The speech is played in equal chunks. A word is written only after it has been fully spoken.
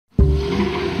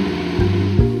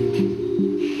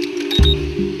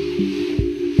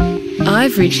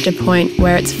I've reached a point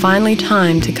where it's finally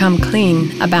time to come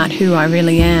clean about who I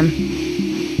really am.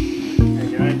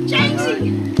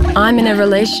 I'm in a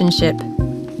relationship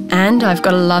and I've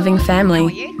got a loving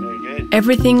family.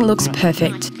 Everything looks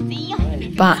perfect,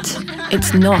 but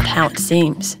it's not how it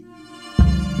seems.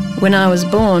 When I was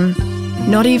born,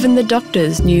 not even the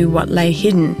doctors knew what lay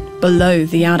hidden below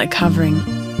the outer covering.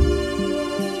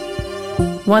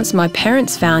 Once my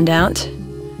parents found out,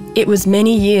 it was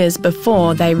many years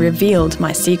before they revealed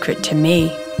my secret to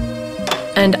me.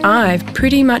 And I've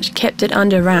pretty much kept it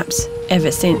under wraps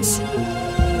ever since.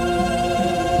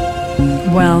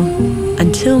 Well,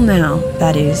 until now,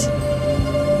 that is.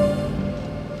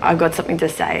 I've got something to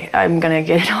say. I'm going to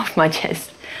get it off my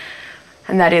chest.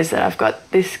 And that is that I've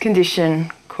got this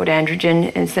condition called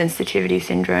androgen insensitivity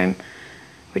syndrome,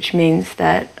 which means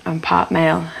that I'm part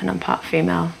male and I'm part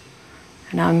female,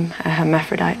 and I'm a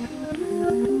hermaphrodite.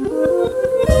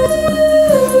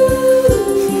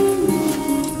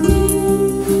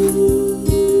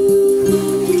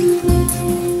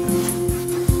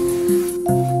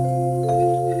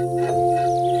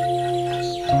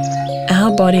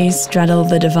 Our bodies straddle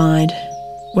the divide.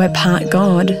 We're part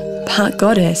God, part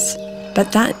goddess,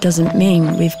 but that doesn't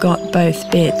mean we've got both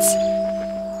bits.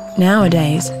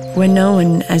 Nowadays, we're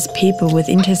known as people with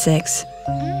intersex,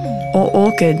 or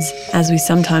orchids, as we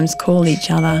sometimes call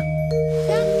each other.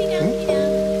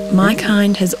 My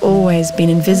kind has always been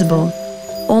invisible,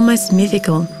 almost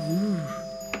mythical.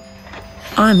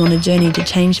 I'm on a journey to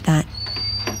change that.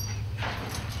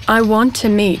 I want to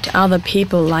meet other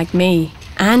people like me,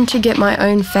 and to get my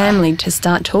own family to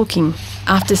start talking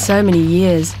after so many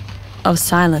years of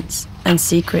silence and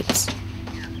secrets.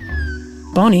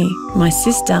 Bonnie, my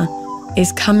sister,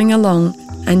 is coming along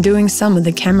and doing some of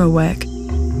the camera work.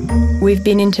 We've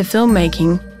been into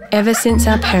filmmaking ever since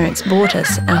our parents bought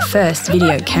us our first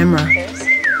video camera.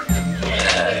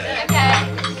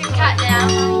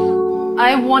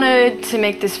 I wanted to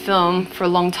make this film for a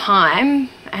long time,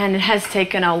 and it has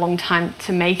taken a long time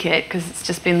to make it because it's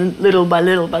just been little by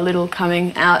little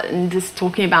coming out and just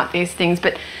talking about these things.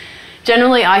 But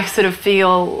generally I sort of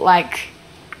feel like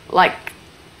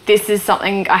this is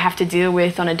something I have to deal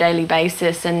with on a daily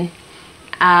basis, and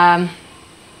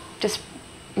just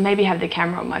maybe have the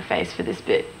camera on my face for this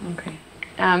bit. Okay.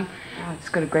 Oh, it's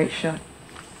got a great shot.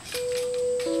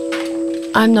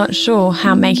 I'm not sure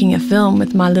how making a film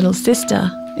with my little sister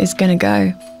is going to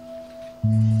go.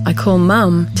 I call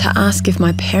Mum to ask if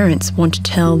my parents want to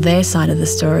tell their side of the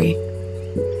story.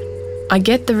 I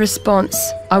get the response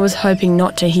I was hoping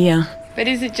not to hear. But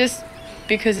is it just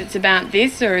because it's about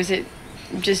this, or is it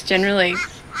just generally?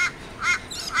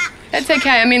 That's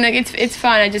okay. I mean, like it's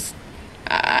fine. I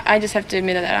just have to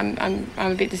admit that I'm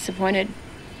a bit disappointed.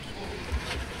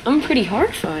 I'm pretty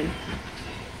horrified.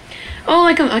 Oh,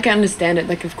 like I can understand it.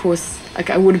 Like, of course,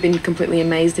 like I would have been completely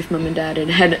amazed if Mum and Dad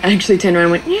had actually turned around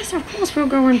and went, yes, of course we'll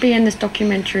go and be in this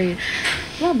documentary,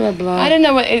 blah, blah, blah. I don't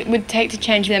know what it would take to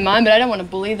change their mind, but I don't want to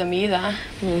bully them either.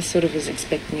 Well, I sort of was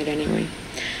expecting it anyway.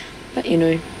 But, you know,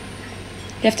 you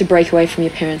have to break away from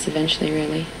your parents eventually,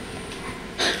 really.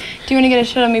 Do you want to get a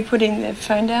shot of me putting the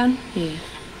phone down? Yeah.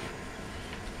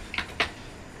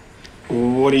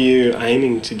 What are you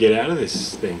aiming to get out of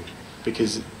this thing?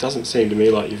 Because it doesn't seem to me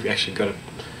like you've actually got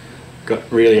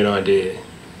really an idea.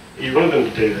 You wanted them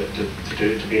to do that,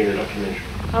 to be in the documentary.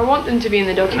 I want them to be in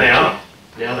the documentary. And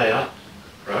they are. Now they are,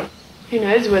 right? Who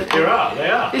knows what? They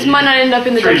are. This might not end up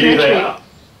in the documentary. They are.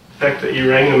 The fact that you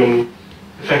rang them and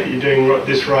the fact that you're doing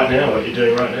this right now, what you're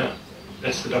doing right now,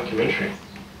 that's the documentary.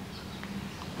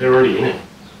 They're already in it.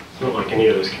 It's not like any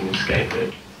of us can escape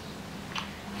it.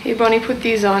 Here, Bonnie, put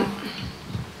these on.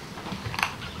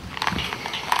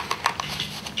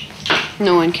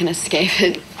 No one can escape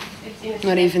it.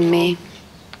 Not even me.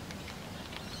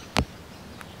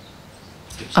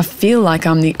 I feel like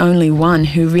I'm the only one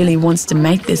who really wants to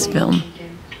make this film.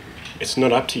 It's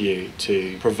not up to you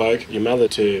to provoke your mother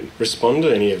to respond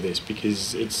to any of this,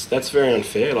 because that's very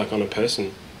unfair, like on a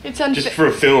person. It's unfair. Just for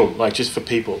a film, like just for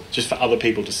people, just for other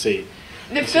people to see.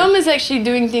 The film is actually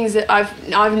doing things that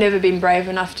I've never been brave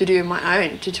enough to do on my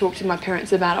own, to talk to my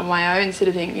parents about on my own sort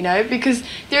of thing, you know, because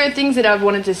there are things that I've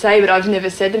wanted to say but I've never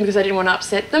said them because I didn't want to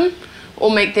upset them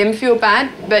or make them feel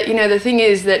bad. But, you know, the thing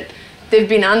is that they've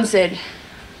been unsaid.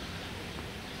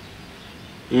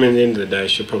 I mean, at the end of the day,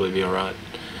 she'll probably be all right.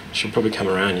 She'll probably come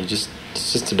around. It's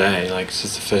just today, like, it's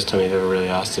just the first time you've ever really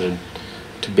asked her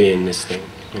to be in this thing,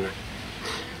 you know.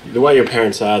 The way your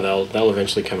parents are, they'll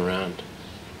eventually come around.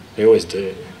 They always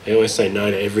do. They always say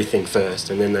no to everything first,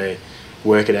 and then they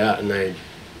work it out, and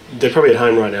they're probably at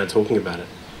home right now talking about it.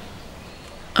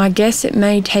 I guess it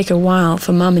may take a while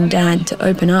for Mum and Dad to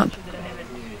open up,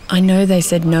 I know they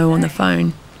said no on the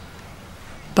phone,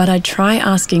 but I'd try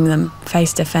asking them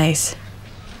face to face.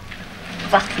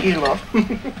 Fuck you, love.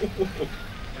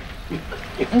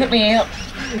 Let me out.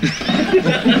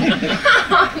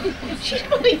 She's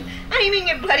probably aiming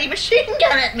a bloody machine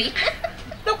gun at me.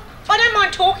 Look, I don't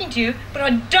mind talking to you, but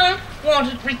I don't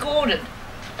want it recorded.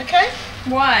 Okay?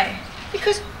 Why?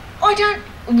 Because I don't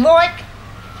like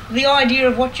the idea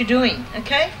of what you're doing,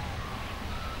 okay?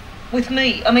 With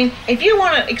me. I mean, if you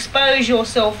want to expose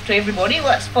yourself to everybody, well,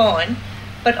 that's fine,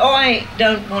 but I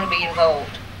don't want to be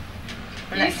involved.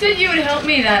 You said you would help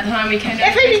me that time we came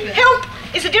to Phoebe, help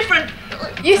is a different...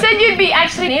 You said you'd be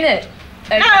actually in it.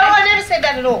 Okay. No, I never said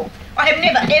that at all. I have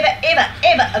never,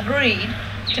 ever agreed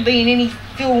to be in any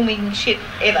filming shit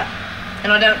ever.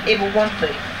 And I don't ever want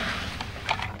to.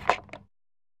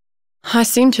 I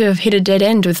seem to have hit a dead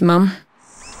end with Mum.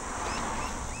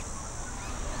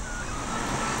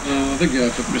 I think you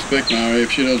have to respect Mary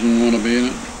if she doesn't want to be in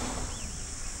it.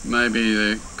 Maybe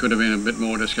there could have been a bit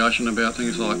more discussion about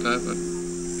things like that, but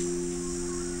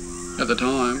at the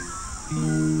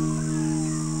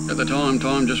time,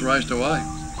 time just raced away.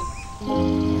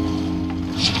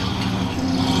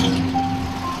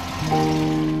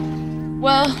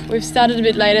 Well, we've started a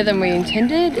bit later than we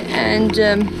intended, and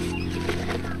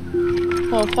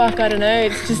well, fuck, I don't know.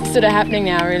 It's just sort of happening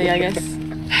now, really, I guess.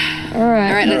 All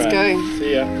right, let's go.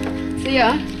 See ya. See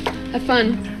ya. Have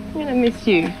fun. I'm gonna miss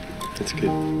you. That's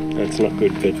good. That's not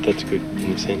good, but that's good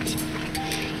in a sense.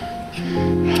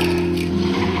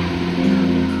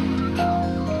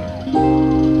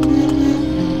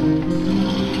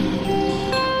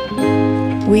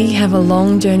 We have a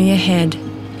long journey ahead,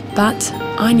 but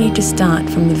I need to start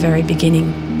from the very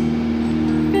beginning.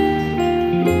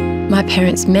 My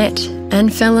parents met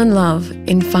and fell in love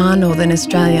in far northern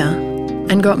Australia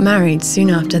and got married soon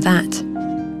after that.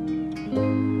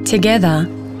 Together,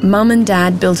 Mum and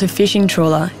Dad built a fishing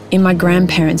trawler in my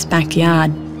grandparents'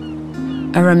 backyard.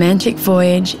 A romantic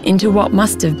voyage into what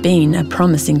must have been a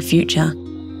promising future.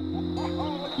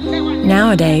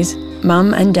 Nowadays,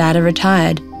 Mum and Dad are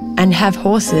retired and have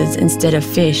horses instead of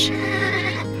fish.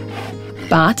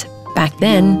 But back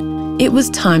then, it was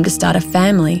time to start a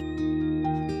family.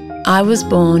 I was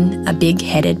born a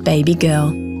big-headed baby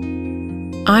girl.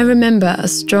 I remember a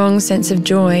strong sense of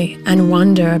joy and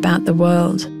wonder about the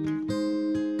world.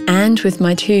 And with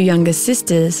my two younger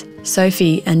sisters,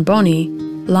 Sophie and Bonnie,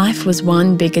 life was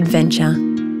one big adventure.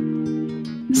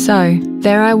 So,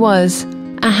 there I was,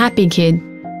 a happy kid.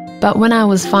 But when I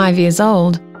was 5 years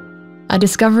old, a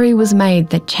discovery was made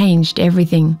that changed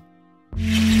everything.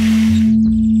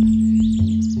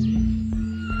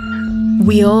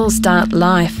 We all start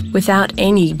life without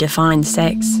any defined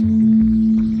sex.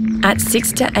 At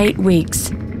 6 to 8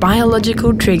 weeks,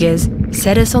 biological triggers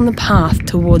set us on the path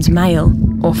towards male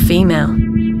or female.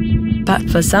 But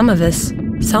for some of us,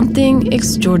 something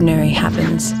extraordinary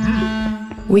happens.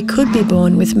 We could be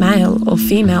born with male or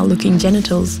female-looking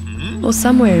genitals, or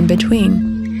somewhere in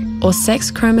between, or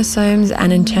sex chromosomes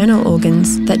and internal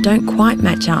organs that don't quite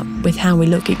match up with how we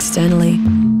look externally.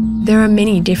 There are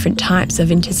many different types of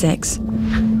intersex,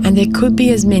 and there could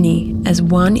be as many as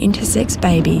one intersex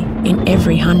baby in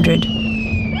every 100.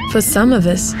 For some of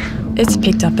us, it's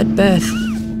picked up at birth.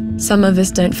 Some of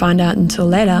us don't find out until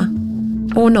later,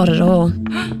 or not at all.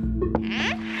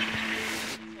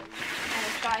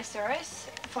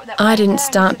 I didn't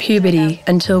start puberty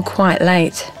until quite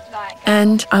late,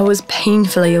 and I was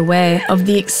painfully aware of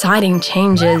the exciting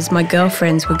changes my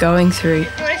girlfriends were going through.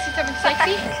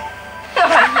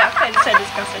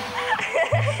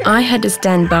 I had to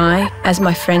stand by as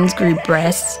my friends grew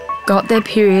breasts, got their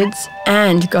periods,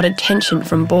 and got attention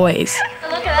from boys.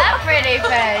 Look at that pretty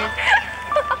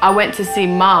face. I went to see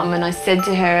Mum and I said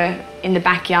to her in the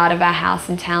backyard of our house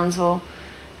in Townsville,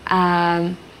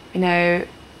 you know,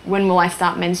 when will I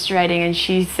start menstruating? And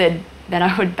she said that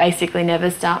I would basically never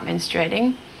start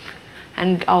menstruating.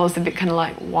 And I was a bit kind of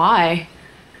like, why?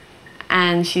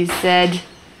 And she said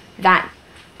that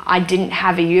I didn't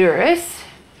have a uterus,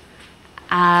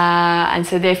 and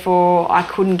so therefore I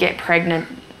couldn't get pregnant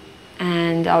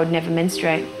and I would never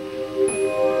menstruate.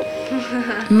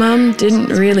 Mum didn't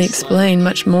really explain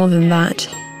much more than that,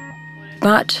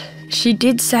 but she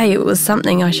did say it was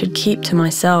something I should keep to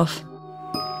myself.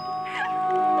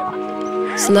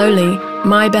 Slowly,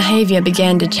 my behaviour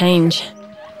began to change.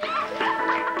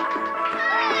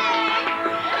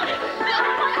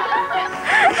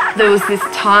 There was this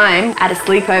time at a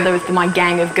sleepover with my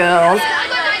gang of girls,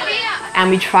 and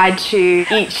we tried to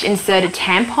each insert a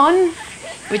tampon,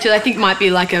 which I think might be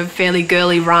like a fairly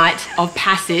girly rite of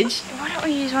passage. Why don't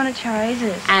we use choose one of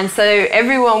choices. And so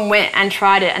everyone went and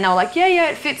tried it, and they were like, yeah,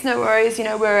 it fits, no worries, you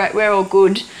know, we're all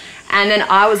good. And then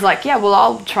I was like, yeah, well,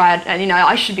 I'll try it, and, you know,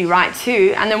 I should be right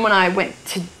too. And then when I went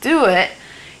to do it,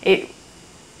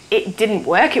 it didn't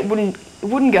work, it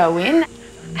wouldn't go in.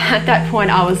 At that point,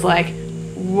 I was like,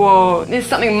 whoa, there's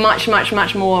something much, much,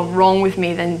 much more wrong with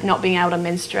me than not being able to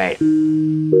menstruate.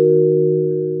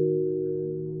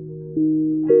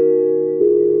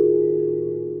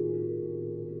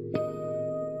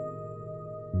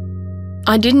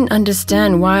 I didn't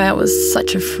understand why I was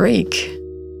such a freak.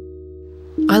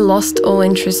 I lost all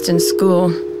interest in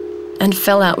school and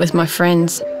fell out with my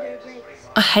friends.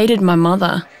 I hated my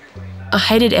mother. I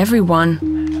hated everyone.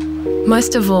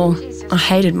 Most of all, I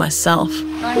hated myself.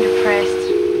 I'm depressed.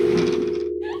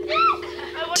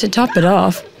 To top it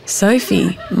off,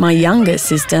 Sophie, my younger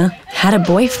sister, had a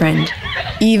boyfriend,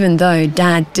 even though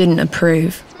Dad didn't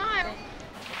approve.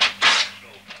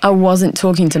 I wasn't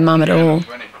talking to Mum at all.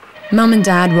 Mum and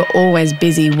Dad were always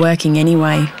busy working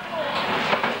anyway.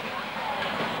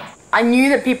 I knew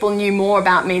that people knew more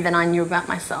about me than I knew about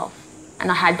myself.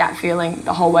 And I had that feeling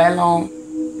the whole way along.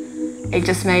 It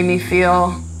just made me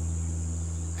feel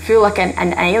like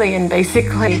an alien,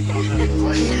 basically. Turn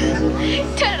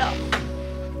it off.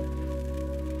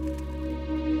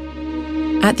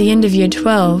 At the end of year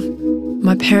 12,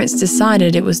 my parents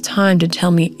decided it was time to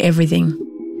tell me everything.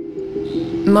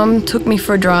 Mum took me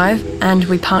for a drive and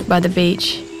we parked by the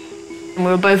beach. And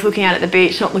we were both looking out at the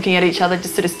beach, not looking at each other,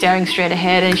 just sort of staring straight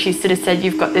ahead, and she sort of said,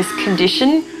 you've got this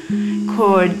condition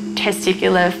called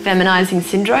testicular feminizing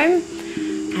syndrome,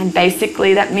 and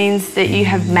basically that means that you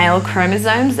have male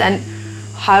chromosomes. And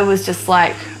I was just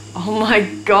like, oh my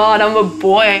God, I'm a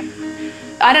boy.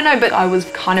 I don't know, but I was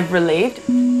kind of relieved.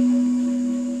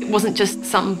 It wasn't just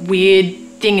some weird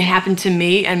thing that happened to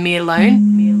me and me alone.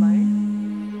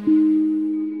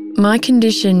 My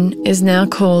condition is now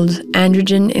called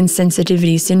androgen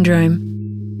insensitivity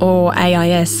syndrome, or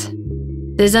AIS.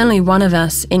 There's only one of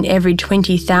us in every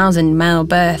 20,000 male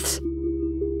births.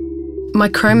 My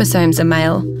chromosomes are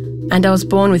male, and I was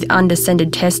born with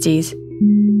undescended testes.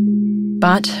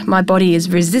 But my body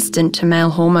is resistant to male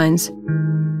hormones,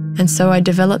 and so I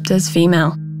developed as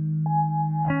female.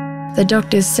 The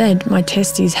doctors said my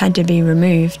testes had to be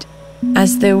removed,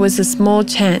 as there was a small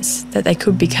chance that they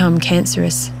could become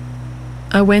cancerous.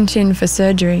 I went in for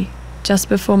surgery just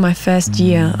before my first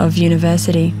year of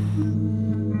university.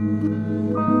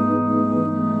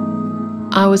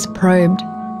 I was probed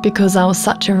because I was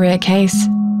such a rare case.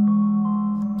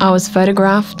 I was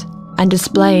photographed and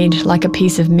displayed like a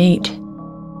piece of meat.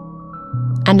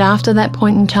 And after that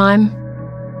point in time,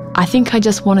 I think I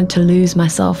just wanted to lose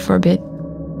myself for a bit.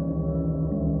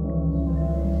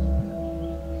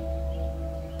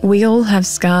 We all have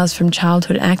scars from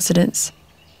childhood accidents.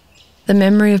 The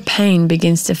memory of pain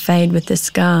begins to fade with the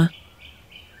scar,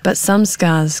 but some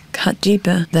scars cut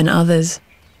deeper than others.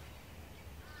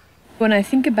 When I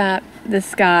think about the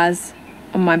scars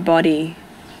on my body,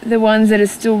 the ones that are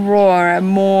still raw are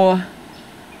more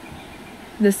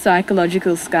the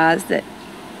psychological scars that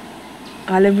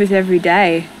I live with every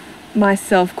day. My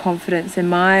self-confidence and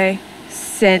my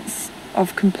sense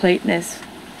of completeness.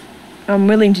 I'm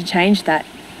willing to change that.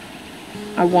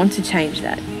 I want to change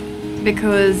that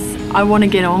because I want to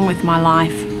get on with my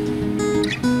life.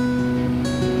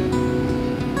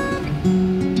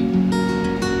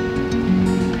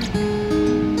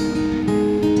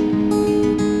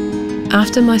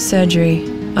 After my surgery,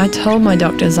 I told my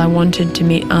doctors I wanted to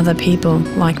meet other people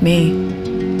like me.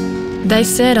 They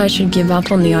said I should give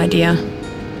up on the idea.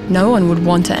 No one would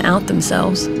want to out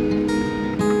themselves.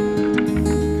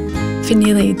 For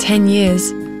nearly 10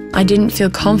 years, I didn't feel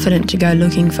confident to go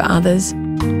looking for others.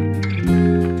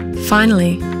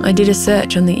 Finally, I did a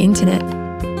search on the internet.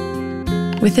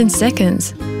 Within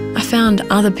seconds, I found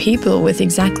other people with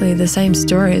exactly the same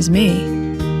story as me.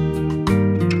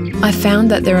 I found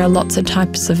that there are lots of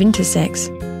types of intersex,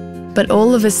 but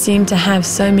all of us seem to have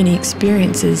so many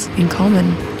experiences in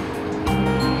common.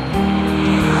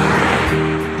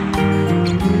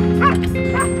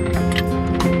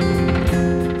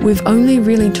 We've only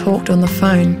really talked on the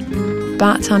phone,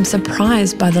 but I'm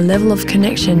surprised by the level of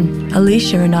connection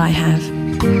Alicia and I have.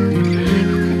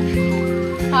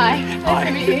 Hi, nice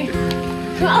to meet you.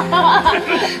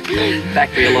 Back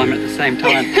realignment at the same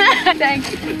time.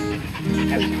 Thanks.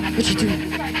 What you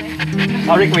doing?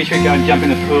 I reckon we should go and jump in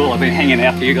the pool. I've been hanging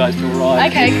out for you guys to arrive.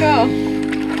 Okay, cool.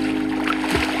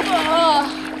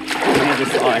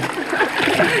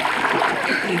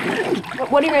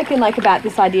 What do you reckon, like, about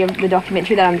this idea of the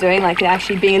documentary that I'm doing, like,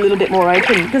 actually being a little bit more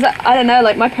open? Because I don't know,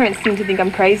 like, my parents seem to think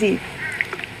I'm crazy.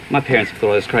 My parents have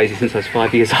thought I was crazy since I was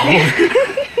 5 years old.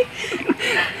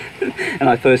 And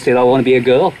I first said I want to be a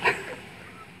girl.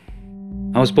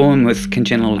 I was born with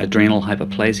congenital adrenal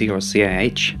hyperplasia, or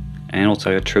CAH, and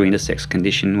also a true intersex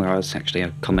condition where I was actually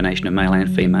a combination of male and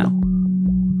female.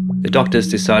 The doctors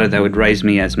decided they would raise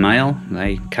me as male.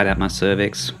 They cut out my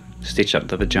cervix, stitched up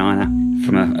the vagina.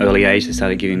 From an early age they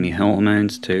started giving me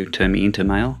hormones to turn me into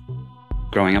male.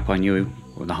 Growing up I knew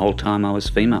the whole time I was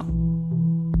female.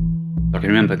 I can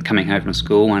remember coming home from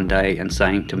school one day and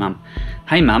saying to Mum,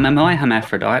 "Hey Mum, am I a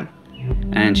hermaphrodite?"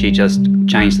 And she just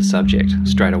changed the subject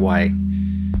straight away.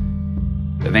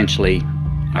 Eventually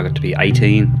I got to be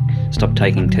 18, stopped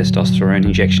taking testosterone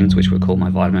injections, which were called my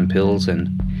vitamin pills, and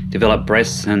developed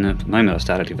breasts. And the moment I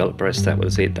started to develop breasts, that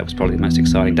was it. That was probably the most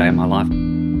exciting day of my life.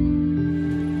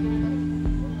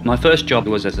 My first job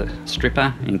was as a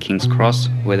stripper in King's Cross,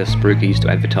 where the Spruika used to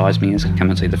advertise me as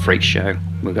come and see the freak show.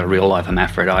 We've got a real life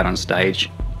hermaphrodite on stage.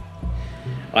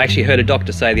 I actually heard a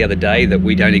doctor say the other day that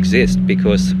we don't exist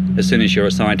because as soon as you're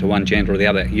assigned to one gender or the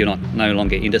other, you're no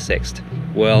longer intersexed.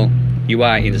 Well, you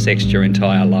are intersexed your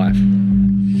entire life.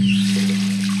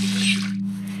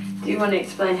 Do you want to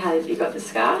explain how you got the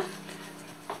scar?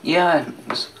 Yeah, it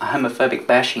was a homophobic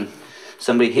bashing.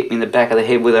 Somebody hit me in the back of the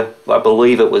head with I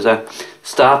believe it was a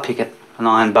star picket, an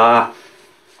iron bar.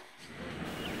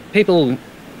 People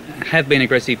have been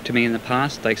aggressive to me in the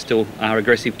past. They still are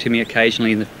aggressive to me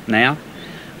occasionally now.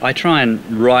 I try and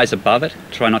rise above it,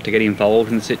 try not to get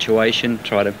involved in the situation,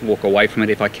 try to walk away from it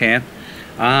if I can.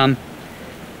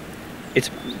 It's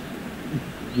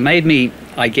made me,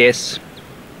 I guess,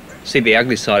 see the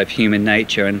ugly side of human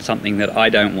nature and something that I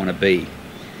don't want to be.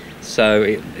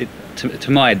 So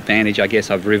to my advantage, I guess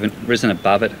I've risen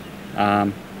above it,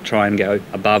 try and go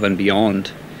above and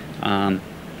beyond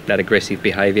that aggressive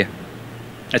behaviour.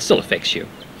 It still affects you.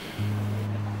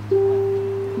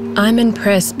 I'm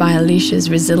impressed by Alicia's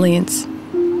resilience.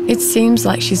 It seems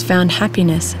like she's found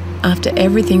happiness after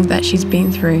everything that she's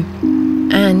been through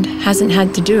and hasn't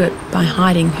had to do it by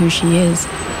hiding who she is.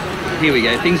 Here we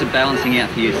go, things are balancing out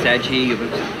for you, Saji. Your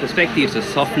perspectives are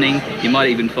softening. You might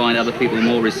even find other people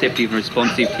more receptive and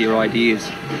responsive to your ideas.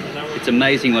 It's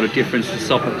amazing what a difference the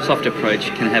soft approach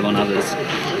can have on others.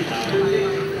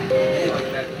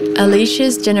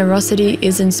 Alicia's generosity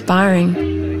is inspiring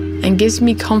and gives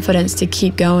me confidence to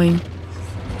keep going.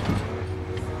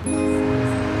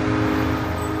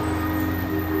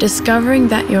 Discovering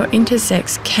that you're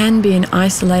intersex can be an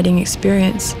isolating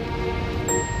experience.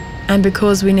 And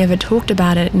because we never talked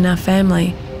about it in our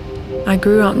family, I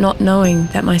grew up not knowing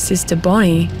that my sister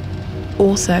Bonnie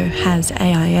also has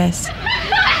AIS.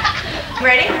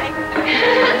 Ready?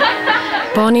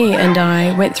 Bonnie and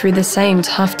I went through the same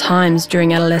tough times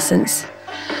during adolescence,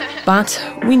 but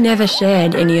we never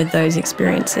shared any of those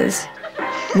experiences.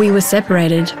 We were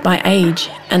separated by age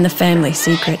and the family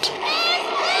secret.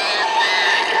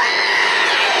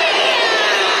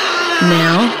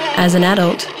 Now, as an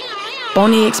adult,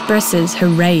 Bonnie expresses her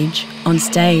rage on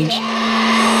stage.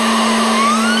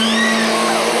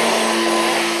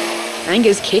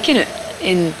 Anger's kicking it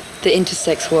in the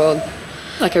intersex world.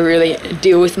 Like I really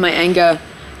deal with my anger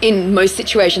in most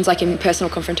situations, like in personal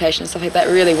confrontation and stuff like that,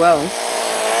 really well.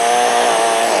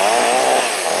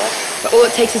 But all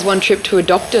it takes is one trip to a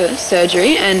doctor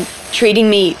surgery and treating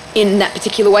me in that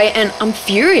particular way, and I'm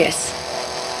furious.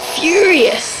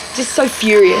 Furious. Just so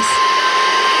furious.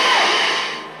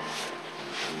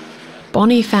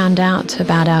 Bonnie found out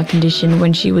about our condition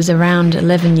when she was around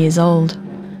 11 years old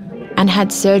and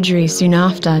had surgery soon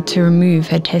after to remove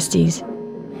her testes.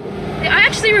 I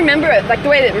actually remember it, like the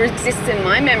way that it exists in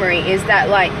my memory is that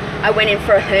like I went in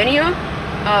for a hernia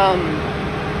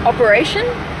operation,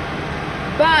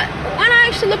 but when I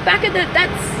actually look back at it,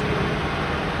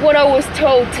 that's what I was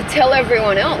told to tell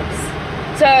everyone else.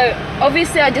 So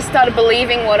obviously I just started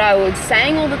believing what I was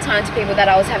saying all the time to people, that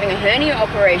I was having a hernia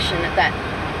operation at that,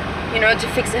 you know, to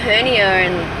fix a hernia.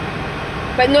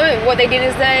 But no, what they did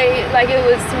is it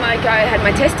was like I had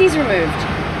my testes removed.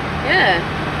 Yeah.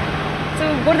 So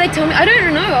what did they tell me? I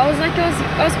don't know. I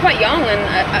was quite young, and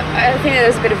I think there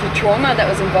was a bit of a trauma that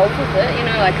was involved with it. You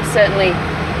know, like I certainly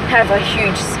have a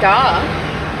huge scar,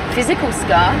 physical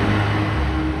scar.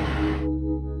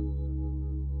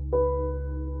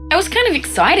 It was kind of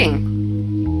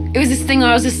exciting. It was this thing where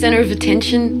I was the center of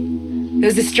attention. There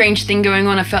was this strange thing going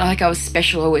on. I felt like I was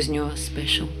special. I always knew I was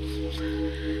special.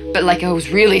 But like I was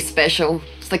really special.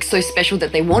 It's like so special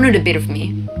that they wanted a bit of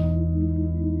me.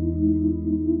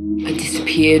 I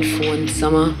disappeared for one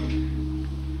summer.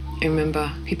 I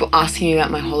remember people asking me about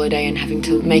my holiday and having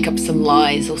to make up some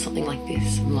lies or something like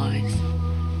this, some lies.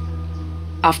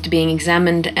 After being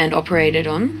examined and operated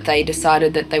on, they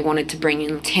decided that they wanted to bring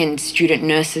in 10 student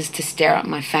nurses to stare at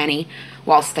my fanny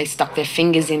whilst they stuck their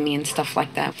fingers in me and stuff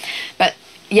like that. But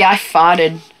yeah, I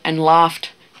farted and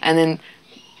laughed, and then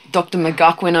Dr.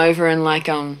 McGuck went over and like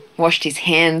washed his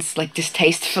hands like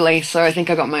distastefully, so I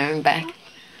think I got my own back.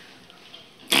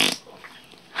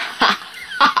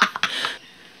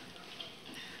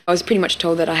 I was pretty much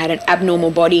told that I had an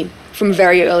abnormal body from a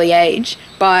very early age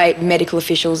by medical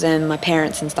officials and my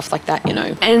parents and stuff like that, you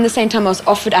know. And at the same time I was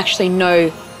offered actually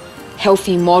no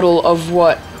healthy model of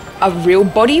what a real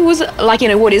body was like, you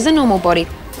know, what is a normal body.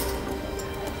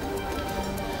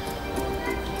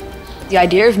 The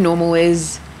idea of normal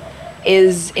is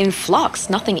in flux.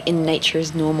 Nothing in nature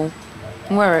is normal.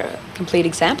 And we're a complete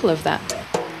example of that.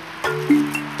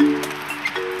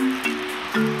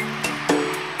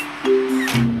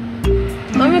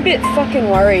 I'm a bit fucking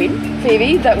worried,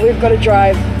 Phoebe, that we've got to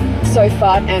drive so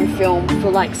far and film for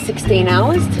like 16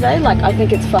 hours today. Like, I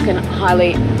think it's fucking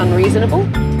highly unreasonable.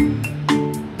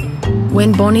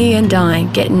 When Bonnie and I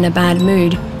get in a bad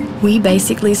mood, we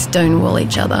basically stonewall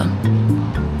each other.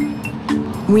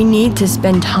 We need to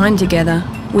spend time together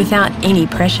without any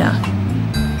pressure.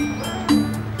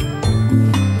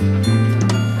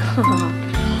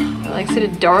 Like sort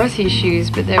of Dorothy shoes,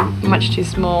 but they're much too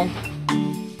small.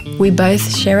 We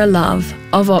both share a love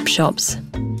of op shops.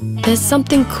 There's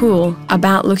something cool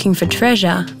about looking for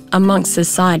treasure amongst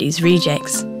society's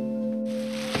rejects.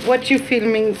 What you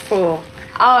filming for?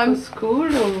 For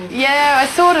school or? Yeah,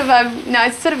 it's sort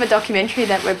of a documentary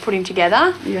that we're putting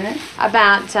together. Yeah.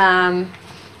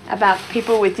 About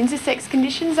people with intersex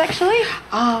conditions, actually.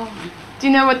 Oh. Do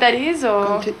you know what that is,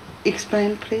 or?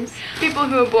 Explain, please. People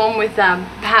who are born with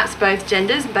perhaps both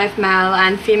genders, both male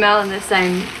and female in the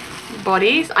same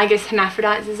bodies. I guess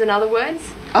hermaphrodites is another word.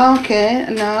 Okay,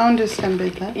 now I understand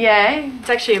better. Yeah, it's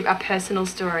actually a personal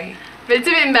story. But it's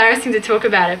a bit embarrassing to talk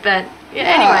about it, but yeah,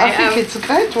 anyway. I think it's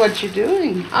great what you're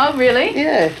doing. Oh, really?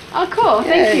 Yeah. Oh, cool,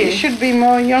 thank you. There should be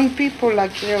more young people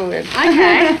like you.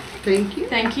 Okay. Thank you.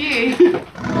 Thank you.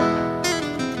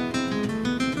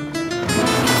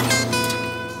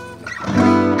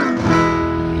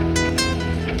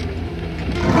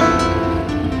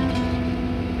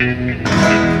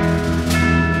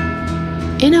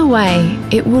 In a way,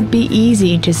 it would be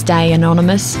easy to stay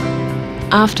anonymous.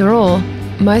 After all,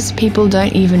 most people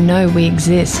don't even know we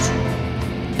exist.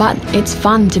 But it's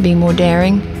fun to be more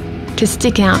daring, to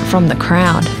stick out from the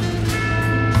crowd.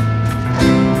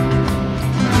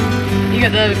 You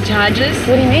got the charges?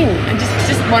 What do you mean? I'm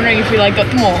just wondering if we like got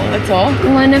them all, that's all.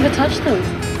 Well, I never touched them.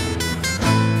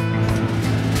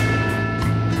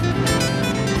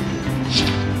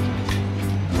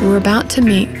 We're about to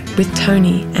meet with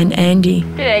Tony and Andy.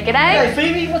 G'day, g'day. Hey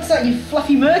Phoebe, what's that, you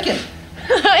fluffy merkin?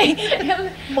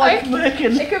 Mike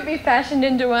Merkin. It could be fashioned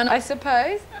into one, I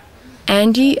suppose.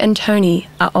 Andy and Tony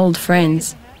are old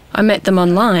friends. I met them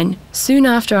online soon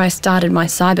after I started my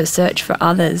cyber search for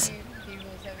others.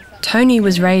 Tony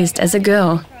was raised as a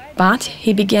girl, but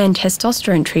he began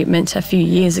testosterone treatment a few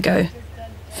years ago.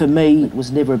 For me, it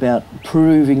was never about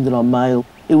proving that I'm male.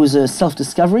 It was a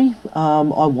self-discovery. I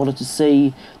wanted to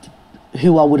see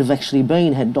who I would have actually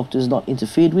been had doctors not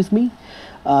interfered with me.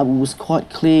 It was quite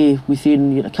clear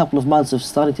within a couple of months of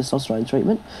starting testosterone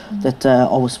treatment that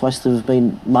I was supposed to have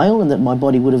been male and that my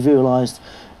body would have virilized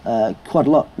quite a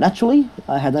lot naturally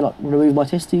had they not removed my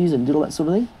testes and did all that sort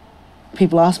of thing.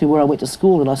 People ask me where I went to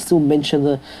school and I still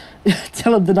mention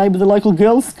tell them the name of the local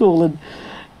girls' school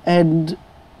and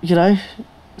you know,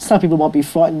 some people might be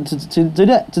frightened to do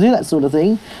that sort of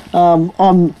thing.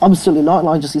 I'm certainly not, and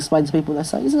I just explain to people and they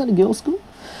say, "Isn't that a girls' school?"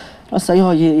 I say,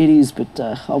 "Oh yeah, it is, but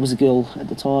I was a girl at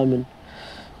the time, and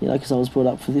you know, because I was brought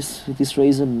up for this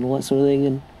reason and all that sort of thing."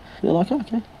 And they're like, "Oh,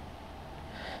 okay,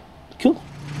 cool."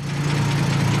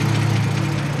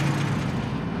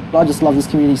 I just love this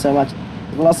community so much.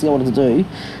 The last thing I wanted to do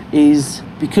is,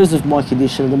 because of my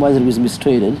condition and the way that it was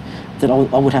mistreated, that I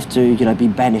would have to, you know, be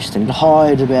banished and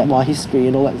hide about my history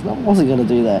and all that. I wasn't going to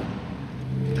do that.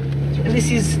 And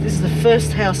this is the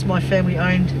first house my family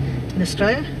owned in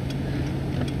Australia.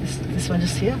 This one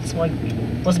just here.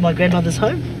 Was my grandmother's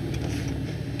home.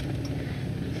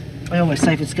 I always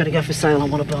say if it's going to go for sale, I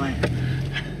want to buy it.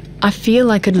 I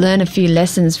feel I could learn a few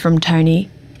lessons from Tony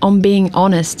on being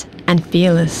honest and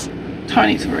fearless.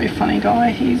 Tony's a very funny guy.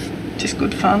 He's just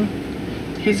good fun.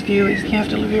 His view is you have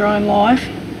to live your own life.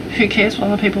 Who cares what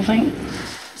other people think?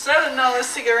 Is that another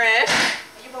cigarette?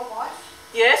 Are you my wife?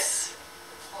 Yes.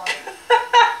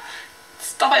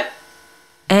 Stop it.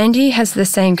 Andy has the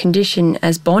same condition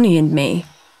as Bonnie and me,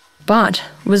 but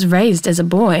was raised as a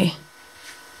boy.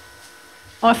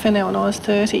 I found out when I was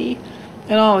 30,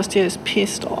 And I was just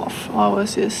pissed off. I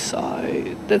was just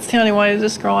so, that's the only way to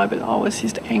describe it. I was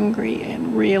just angry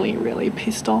and really, really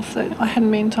pissed off that I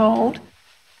hadn't been told.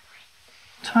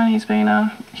 Tony's been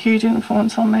a huge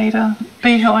influence on me to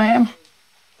be who I am.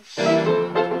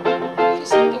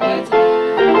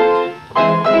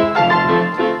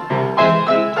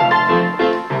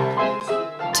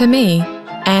 To me,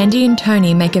 Andy and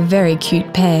Tony make a very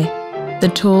cute pair. The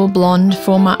tall, blonde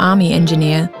former army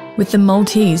engineer with the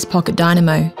Maltese pocket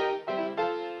dynamo.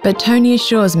 But Tony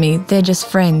assures me they're just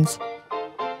friends.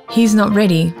 He's not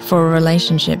ready for a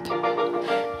relationship.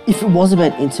 If it was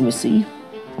about intimacy,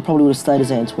 I probably would have stayed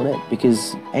as Antoinette,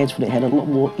 because Antoinette had a lot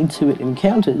more intimate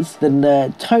encounters than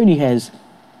Tony has.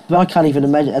 But I can't even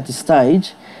imagine at this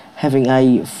stage having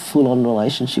a full-on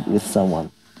relationship with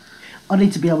someone. I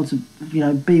need to be able to,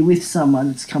 be with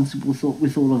someone that's comfortable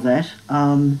with all of that.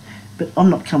 But I'm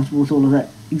not comfortable with all of that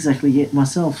exactly yet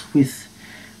myself, with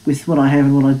what I have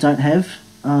and what I don't have.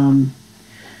 So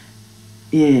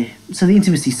the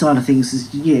intimacy side of things is,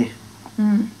 Don't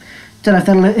know if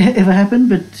that'll ever happen,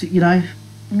 but,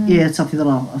 it's something that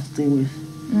I'll have to deal with.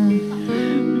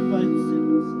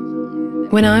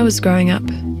 When I was growing up,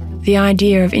 the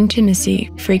idea of intimacy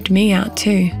freaked me out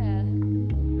too.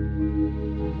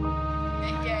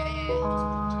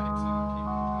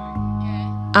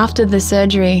 After the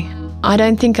surgery, I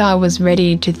don't think I was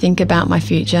ready to think about my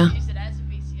future.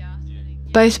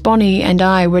 Both Bonnie and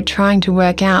I were trying to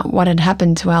work out what had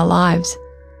happened to our lives.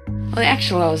 Well,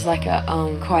 actually, I was like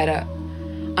quite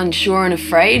unsure and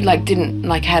afraid.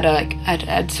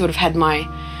 I'd sort of had my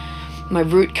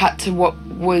route cut to what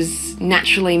was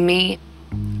naturally me.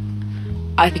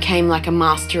 I became like a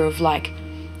master of lying,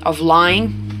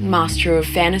 master of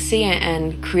fantasy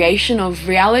and creation of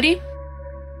reality.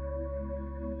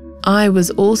 I was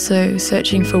also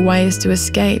searching for ways to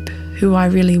escape who I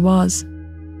really was.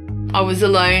 I was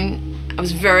alone. I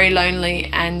was very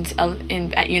lonely and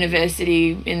at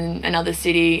university in another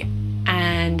city,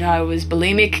 and I was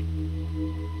bulimic.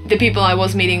 The people I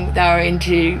was meeting, they were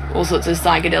into all sorts of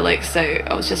psychedelics, so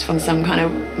I was just from some kind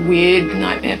of weird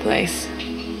nightmare place.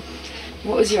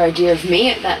 What was your idea of me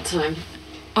at that time?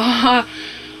 I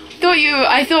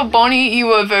thought Bonnie, you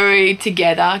were very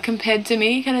together compared to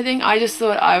me, kind of thing. I just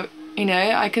thought I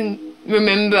can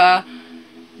remember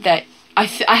that I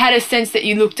had a sense that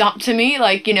you looked up to me,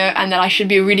 and that I should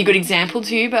be a really good example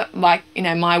to you, but my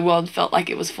world felt like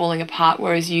it was falling apart,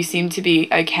 whereas you seemed to be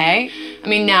okay. I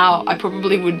mean, now I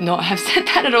probably would not have said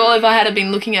that at all if I had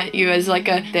been looking at you as like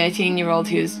a 13-year-old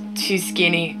who was too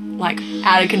skinny,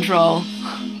 out of control.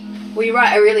 Well, you're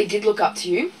right, I really did look up to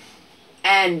you.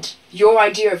 And your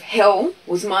idea of hell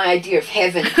was my idea of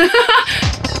heaven.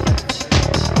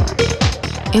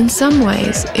 In some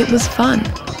ways, it was fun,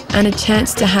 and a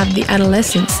chance to have the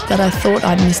adolescence that I thought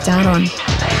I'd missed out on.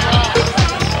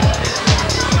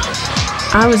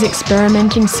 I was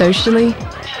experimenting socially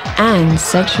and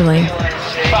sexually.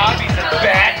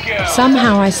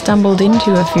 Somehow I stumbled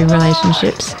into a few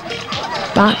relationships,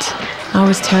 but I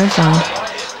was terrified.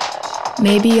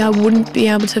 Maybe I wouldn't be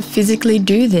able to physically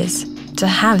do this, to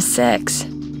have sex.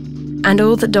 And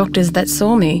all the doctors that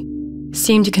saw me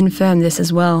seemed to confirm this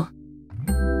as well.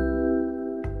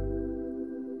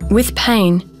 With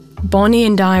pain, Bonnie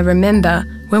and I remember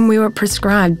when we were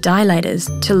prescribed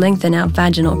dilators to lengthen our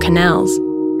vaginal canals,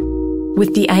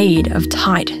 with the aid of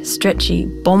tight, stretchy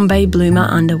Bombay Bloomer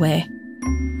underwear.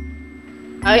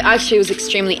 I actually was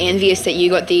extremely envious that you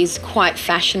got these quite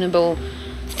fashionable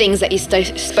things that you're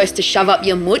supposed to shove up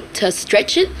your mutt to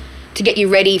stretch it, to get you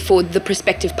ready for the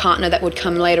prospective partner that would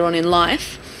come later on in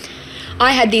life.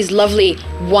 I had these lovely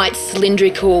white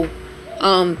cylindrical,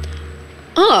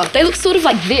 they look sort of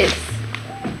like this.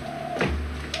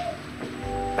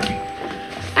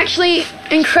 Actually,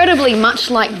 incredibly much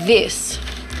like this.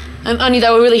 Only they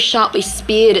were really sharply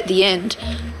speared at the end.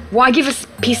 Why give us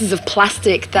pieces of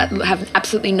plastic that have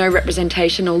absolutely no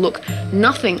representation or look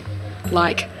nothing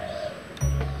like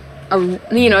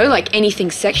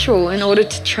anything sexual, in order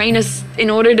to train us, in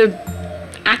order to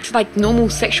act like normal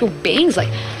sexual beings?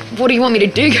 What do you want me to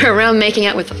do? Go around making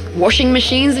out with washing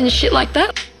machines and shit like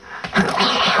that?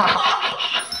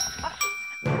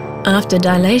 After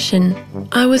dilation,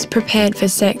 I was prepared for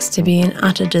sex to be an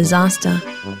utter disaster.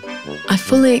 I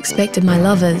fully expected my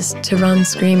lovers to run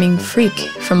screaming freak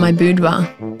from my boudoir.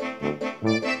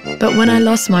 But when I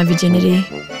lost my virginity,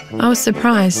 I was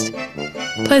surprised,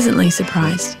 pleasantly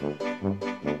surprised.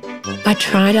 I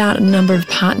tried out a number of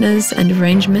partners and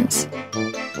arrangements,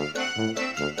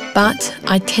 but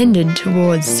I tended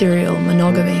towards serial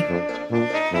monogamy.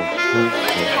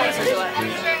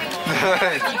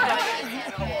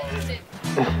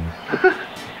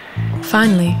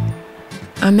 Finally,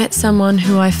 I met someone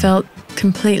who I felt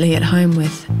completely at home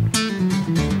with.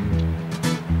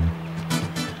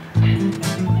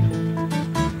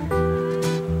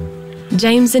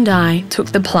 James and I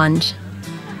took the plunge.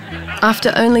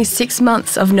 After only 6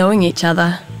 months of knowing each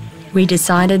other, we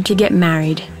decided to get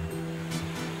married.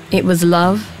 It was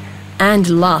love and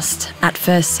lust at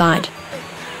first sight.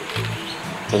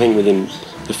 I think within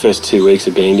the first 2 weeks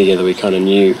of being together, we kind of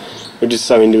knew we're just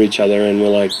so into each other, and we're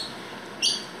like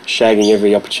shagging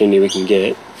every opportunity we can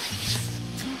get.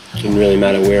 Didn't really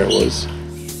matter where it was.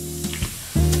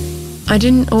 I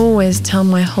didn't always tell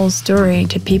my whole story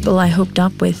to people I hooked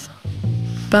up with.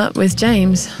 But with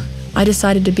James, I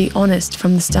decided to be honest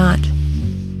from the start.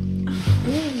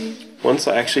 Once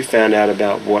I actually found out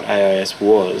about what AIS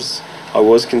was, I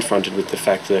was confronted with the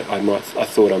fact that I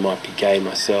thought I might be gay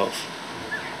myself,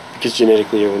 because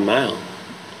genetically you're a male.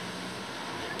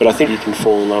 But I think you can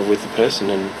fall in love with the person,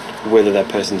 and whether that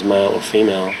person's male or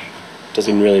female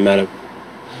doesn't really matter.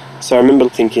 So I remember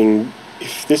thinking,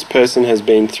 if this person has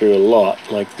been through a lot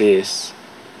like this,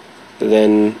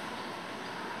 then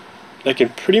they can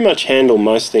pretty much handle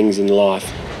most things in life.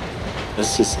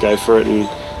 Let's just go for it and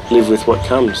live with what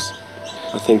comes.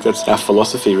 I think that's our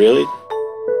philosophy, really.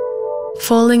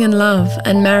 Falling in love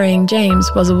and marrying James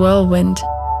was a whirlwind.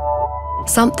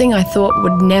 Something I thought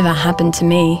would never happen to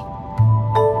me.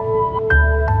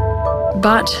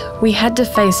 But we had to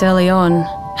face early on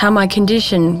how my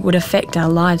condition would affect our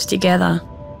lives together.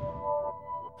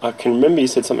 I can remember you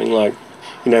said something like,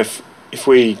 you know,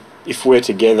 if we're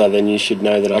together, then you should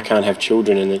know that I can't have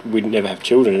children and that we'd never have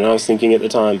children. And I was thinking at the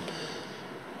time,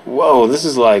 whoa, this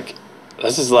is like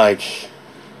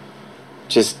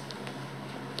just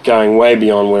going way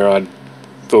beyond where I'd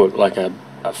thought like a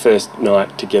first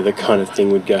night together kind of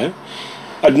thing would go.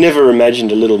 I'd never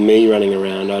imagined a little me running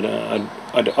around.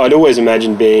 I'd always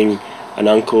imagined being an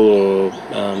uncle or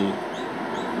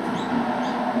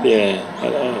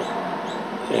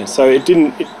so I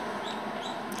didn't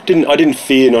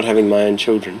fear not having my own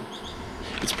children.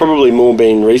 It's probably more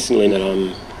been recently that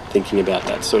I'm thinking about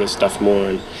that sort of stuff more,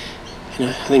 and you know,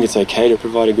 I think it's okay to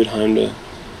provide a good home to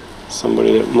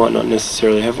somebody that might not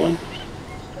necessarily have one.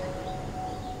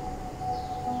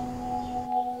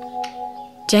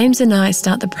 James and I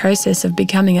start the process of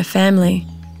becoming a family,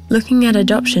 looking at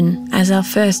adoption as our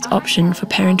first option for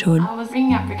parenthood. I was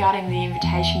ringing up regarding the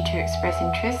invitation to express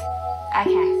interest. Okay,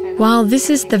 so While this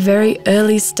is the very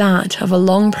early start of a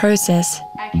long process,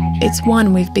 it's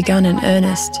one we've begun in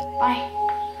earnest. Bye.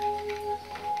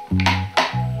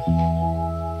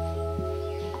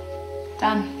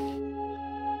 Done.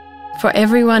 For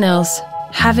everyone else,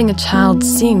 having a child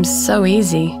seems so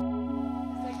easy.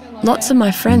 Lots of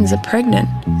my friends are pregnant,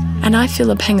 and I feel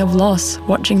a pang of loss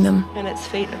watching them. And its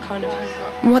feet are kind of...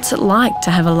 What's it like to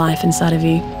have a life inside of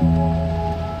you?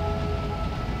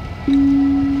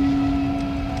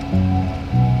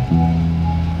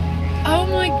 Oh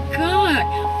my god!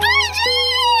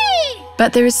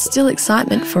 But there is still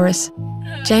excitement for us.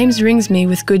 James rings me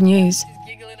with good news.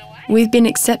 We've been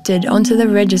accepted onto the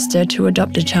register to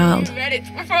adopt a child. He read it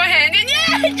beforehand, and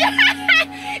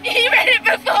he read it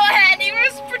beforehand. He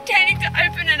was pretending to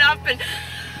open it up, and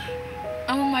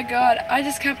oh my god, I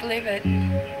just can't believe it.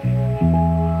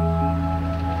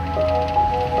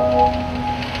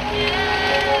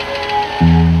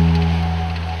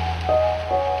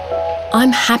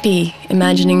 I'm happy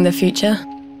imagining the future,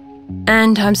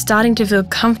 and I'm starting to feel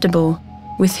comfortable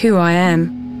with who I am.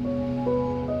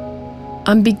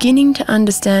 I'm beginning to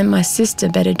understand my sister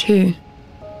better too.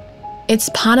 It's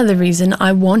part of the reason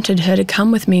I wanted her to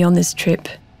come with me on this trip,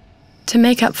 to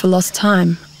make up for lost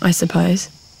time, I suppose.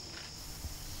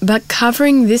 But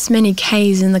covering this many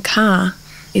Ks in the car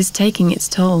is taking its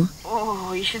toll.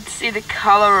 Oh, you should see the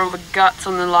colour of the guts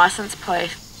on the licence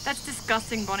plate. That's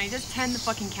disgusting, Bonnie. Just turn the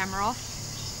fucking camera off.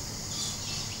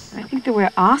 I think that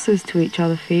we're asses to each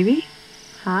other, Phoebe.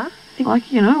 Huh? I think,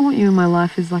 like, you know, I want you in my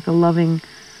life as like a loving,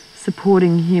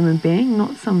 supporting human being,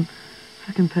 not some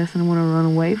fucking person I want to run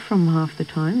away from half the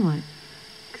time, like,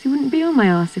 because you wouldn't be on my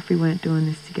ass if we weren't doing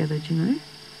this together, do you know?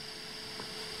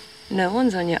 No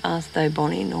one's on your ass though,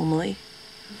 Bonnie, normally.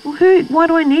 Well, why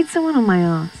do I need someone on my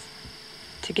ass?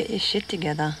 To get your shit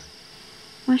together.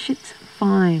 My shit's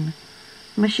fine.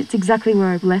 My shit's exactly where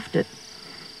I've left it.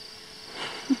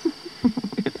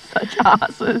 We're such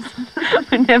asses.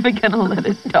 We're never going to let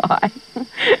it die.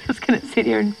 We're just going to sit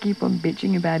here and keep on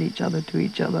bitching about each other to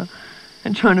each other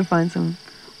and trying to find some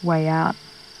way out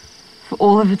for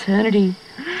all of eternity.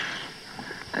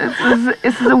 This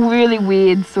is a really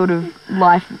weird sort of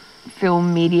life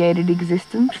film mediated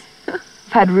existence. I've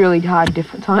had really hard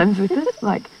different times with it.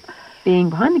 Like, being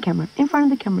behind the camera, in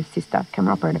front of the camera, sister,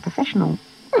 camera operator, professional,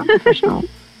 unprofessional,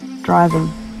 driving,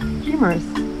 humorous,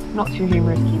 not too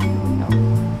humorous.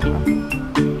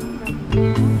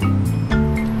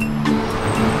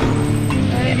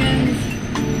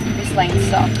 This lane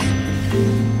sucks.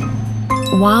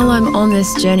 While I'm on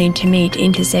this journey to meet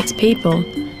intersex people,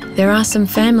 there are some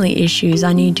family issues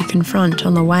I need to confront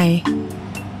on the way.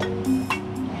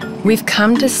 We've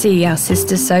come to see our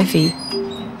sister Sophie.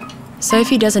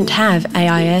 Sophie doesn't have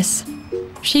AIS.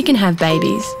 She can have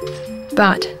babies,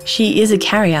 but she is a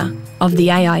carrier of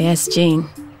the AIS gene.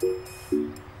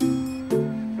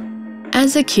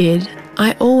 As a kid,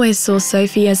 I always saw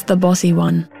Sophie as the bossy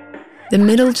one, the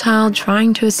middle child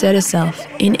trying to assert herself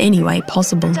in any way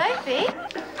possible. Sophie?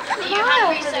 Are you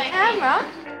hungry for the camera?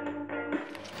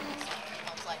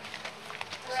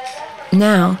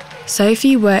 Now,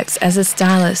 Sophie works as a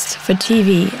stylist for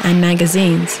TV and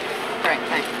magazines. Great,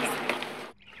 thanks.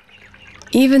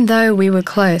 Even though we were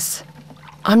close,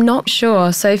 I'm not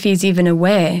sure Sophie's even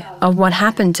aware of what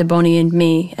happened to Bonnie and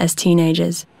me as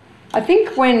teenagers. I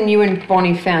think when you and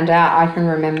Bonnie found out, I can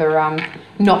remember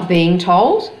not being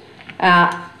told.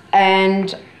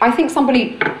 And I think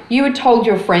you had told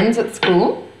your friends at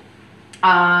school,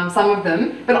 some of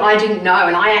them, but I didn't know,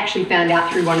 and I actually found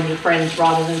out through one of your friends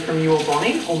rather than from you or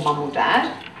Bonnie or Mum or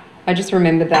Dad. I just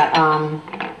remember that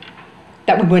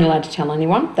that we weren't allowed to tell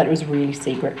anyone, that it was really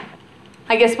secret.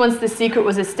 I guess once the secret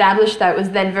was established, that was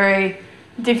then very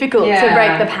difficult to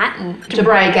break the pattern. To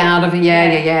break out of it,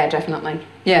 yeah, definitely.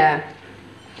 Yeah.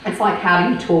 It's like, how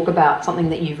do you talk about something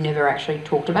that you've never actually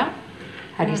talked about?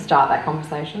 How do you start that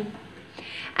conversation?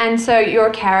 And so you're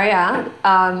a carrier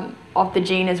of the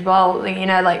gene as well, you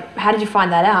know, like, how did you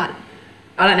find that out?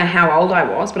 I don't know how old I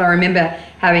was, but I remember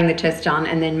having the test done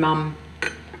and then Mum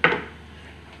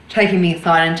taking me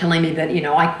aside and telling me that, you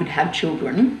know, I could have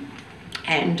children,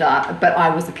 and but I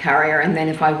was a carrier, and then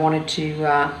if I wanted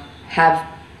to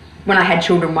when I had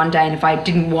children one day, and if I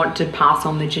didn't want to pass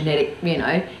on the genetic, you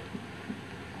know,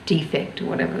 defect or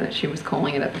whatever that she was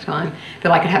calling it at the time,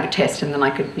 that I could have a test and then I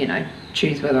could, you know,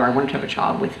 choose whether I wanted to have a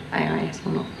child with AIS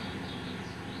or not.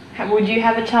 Would you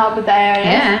have a child with AIS?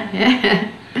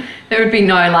 Yeah. There would be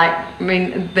no, like, I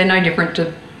mean, they're no different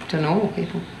to normal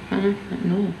people. No,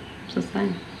 normal. It's the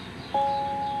same.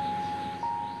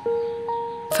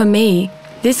 For me,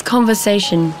 this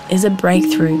conversation is a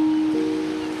breakthrough.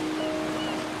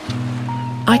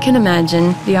 I can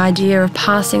imagine the idea of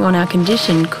passing on our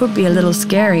condition could be a little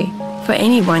scary for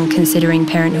anyone considering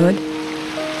parenthood.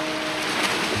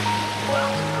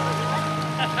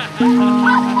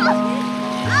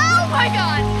 Oh my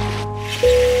God!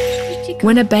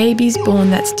 When a baby's born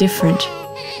that's different,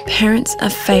 parents are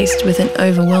faced with an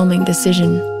overwhelming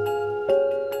decision.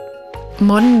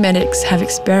 Modern medics have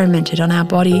experimented on our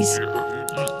bodies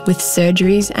with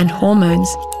surgeries and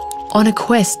hormones on a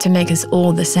quest to make us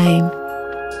all the same.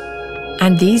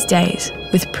 And these days,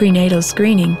 with prenatal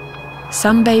screening,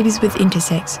 some babies with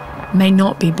intersex may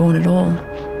not be born at all.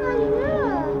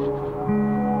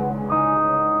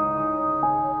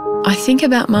 I think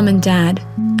about Mum and Dad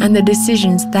and the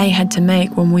decisions they had to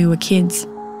make when we were kids.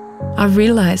 I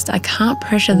realised I can't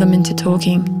pressure them into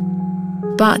talking,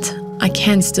 but I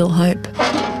can still hope.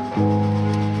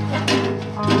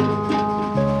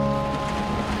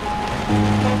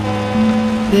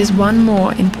 There's one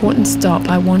more important stop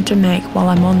I want to make while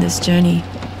I'm on this journey.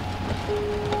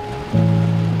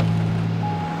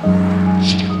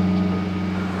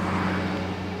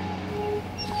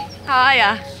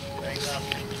 Hiya.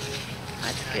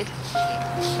 That's good.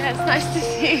 Yeah, it's nice to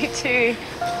see you too.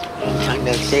 Long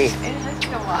no see. It has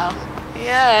been a while.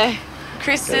 Yeah.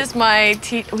 Chris is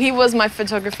he was my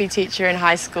photography teacher in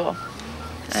high school.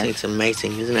 It's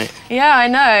amazing, isn't it? Yeah, I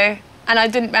know.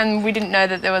 And we didn't know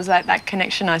that there was like that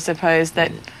connection, I suppose,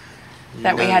 that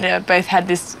we had both had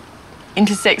this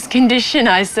intersex condition,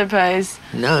 I suppose.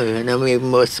 No, and I'm even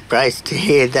more surprised to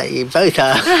hear that you both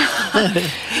are.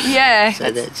 Yeah.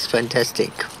 So that's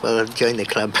fantastic. Well, join the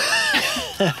club.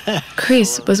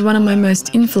 Chris was one of my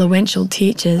most influential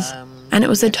teachers, and it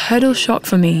was a total shock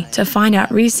for me to find out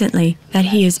recently that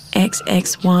he is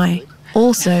XXY.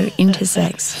 Also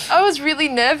intersex. I was really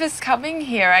nervous coming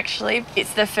here, actually.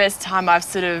 It's the first time I've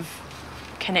sort of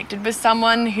connected with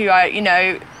someone who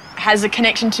has a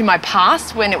connection to my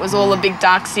past when it was all a big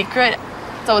dark secret.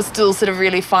 So I was still sort of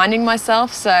really finding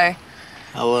myself, so.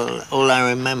 Oh, well, all I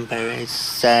remember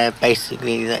is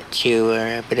basically that you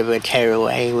were a bit of a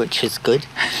tearaway, which is good.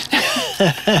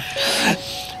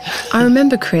 I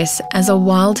remember Chris as a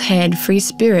wild-haired free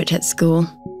spirit at school.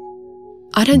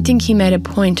 I don't think he made a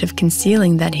point of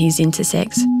concealing that he's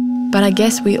intersex, but I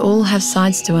guess we all have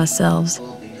sides to ourselves,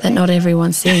 that not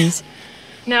everyone sees.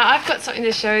 Now I've got something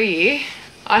to show you.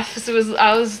 I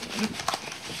was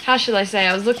how should I say,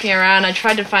 I was looking around, I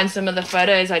tried to find some of the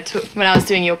photos I took when I was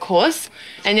doing your course.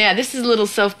 And yeah, this is a little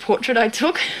self-portrait I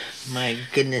took. My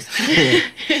goodness.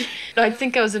 I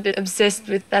think I was a bit obsessed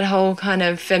with that whole kind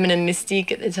of feminine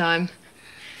mystique at the time.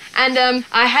 And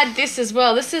I had this as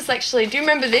well. This is actually, do you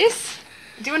remember this?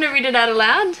 Do you want to read it out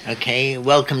aloud? Okay,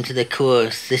 welcome to the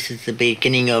course. This is the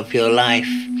beginning of your life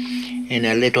in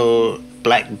a little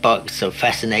black box of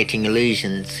fascinating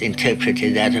illusions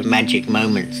interpreted out of magic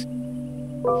moments.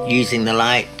 Using the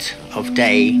light of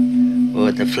day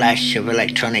or the flash of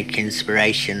electronic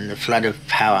inspiration, the flood of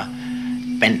power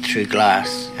bent through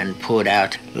glass and poured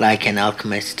out like an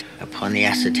alchemist upon the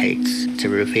acetates to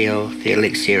reveal the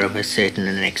elixir of a certain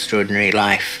and extraordinary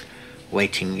life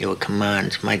waiting your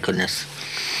command. My goodness.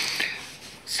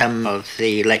 Some of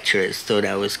the lecturers thought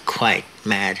I was quite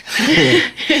mad.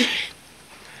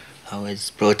 I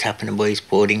was brought up in a boys'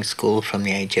 boarding school from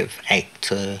the age of 8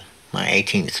 to my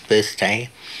 18th birthday.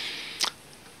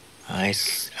 I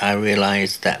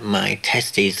realised that my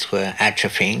testes were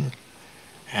atrophying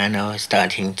and I was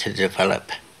starting to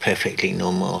develop perfectly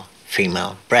normal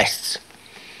female breasts.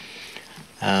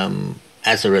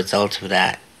 As a result of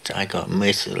that, I got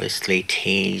mercilessly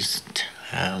teased.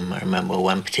 I remember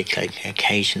one particular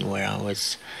occasion where I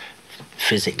was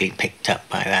physically picked up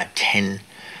by about 10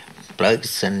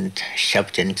 blokes and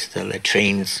shoved into the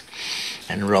latrines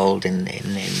and rolled in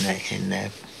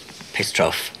the piss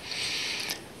trough.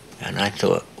 And I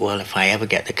thought, well, if I ever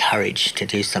get the courage to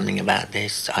do something about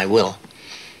this, I will.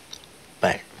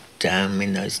 But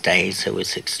in those days, it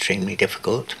was extremely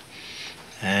difficult.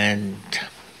 And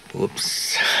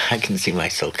whoops, I can see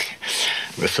myself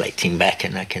reflecting back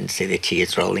and I can see the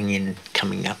tears rolling in,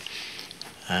 coming up,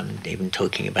 even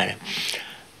talking about it.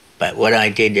 But what I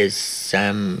did is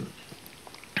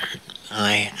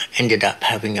I ended up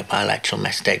having a bilateral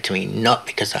mastectomy, not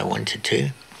because I wanted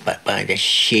to, but by the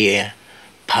sheer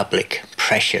public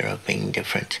pressure of being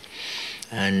different.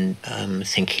 And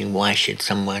thinking, why should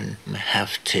someone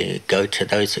have to go to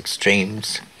those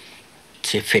extremes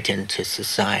to fit into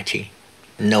society?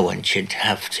 No one should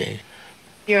have to.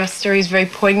 Your story is very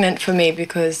poignant for me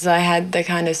because I had the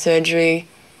kind of surgery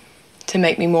to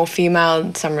make me more female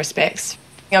in some respects.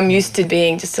 I'm used to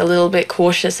being just a little bit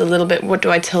cautious, a little bit, what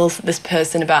do I tell this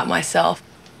person about myself?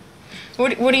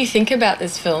 What do you think about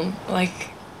this film? Do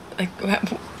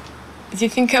you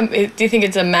think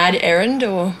it's a mad errand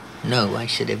or? No, why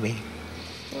should it be?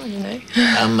 I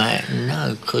don't know.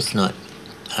 No, of course not.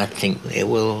 I think it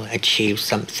will achieve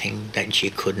something that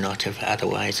you could not have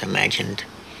otherwise imagined.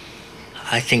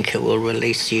 I think it will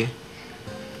release you.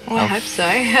 Well, I hope so.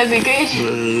 That'd be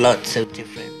good. Lots of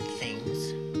different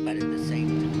things, but at the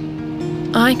same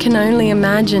time. I can only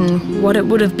imagine what it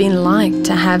would have been like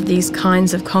to have these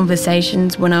kinds of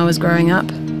conversations when I was growing up.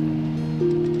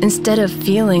 Instead of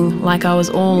feeling like I was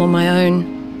all on my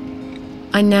own,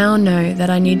 I now know that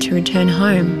I need to return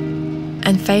home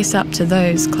and face up to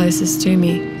those closest to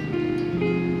me.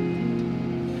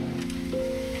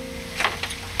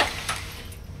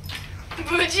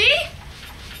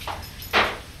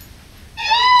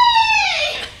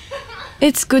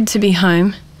 It's good to be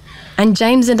home, and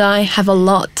James and I have a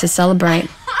lot to celebrate.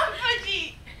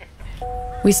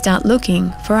 We start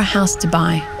looking for a house to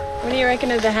buy. What do you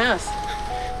reckon of the house?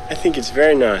 I think it's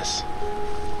very nice.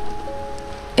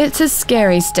 It's a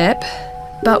scary step,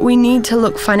 but we need to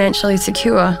look financially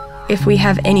secure if we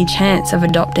have any chance of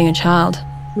adopting a child.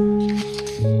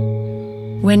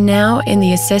 We're now in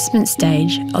the assessment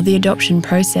stage of the adoption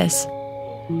process.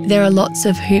 There are lots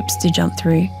of hoops to jump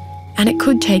through, and it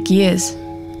could take years,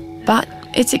 but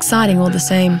it's exciting all the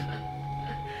same.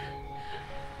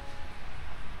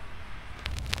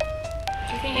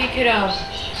 Do you think you could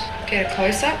get a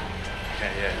close-up?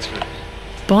 Yeah, it's good.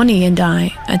 Bonnie and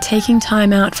I are taking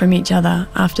time out from each other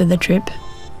after the trip.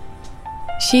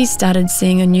 She started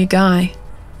seeing a new guy,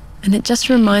 and it just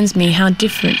reminds me how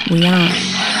different we are.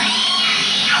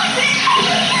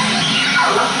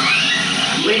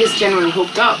 We just generally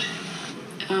hooked up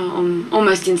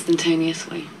almost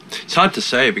instantaneously. It's hard to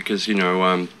say because,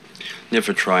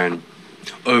 never try and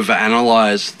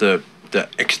overanalyze the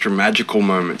extra magical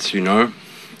moments,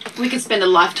 We could spend a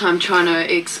lifetime trying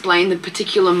to explain the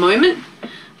particular moment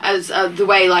as the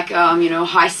way a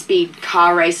high-speed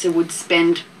car racer would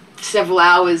spend several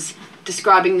hours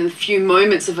describing the few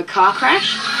moments of a car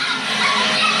crash.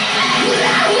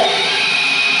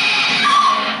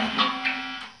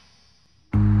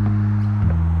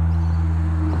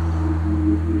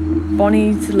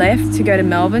 Bonnie's left to go to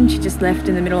Melbourne. She just left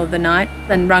in the middle of the night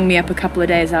and rung me up a couple of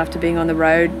days after being on the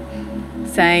road,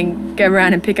 saying, go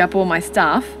around and pick up all my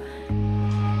stuff.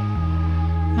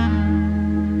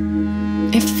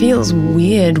 It feels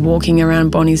weird walking around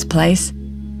Bonnie's place.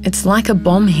 It's like a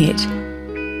bomb hit.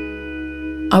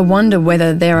 I wonder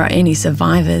whether there are any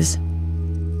survivors.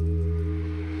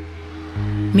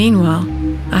 Meanwhile,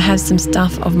 I have some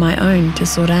stuff of my own to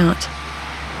sort out.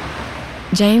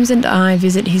 James and I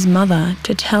visit his mother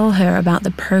to tell her about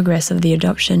the progress of the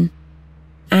adoption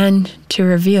and to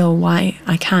reveal why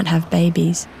I can't have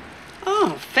babies.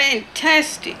 Oh,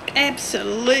 fantastic.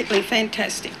 Absolutely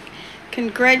fantastic.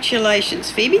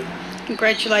 Congratulations, Phoebe.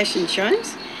 Congratulations,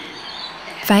 James.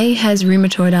 Faye has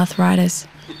rheumatoid arthritis,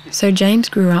 so James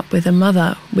grew up with a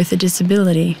mother with a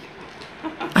disability.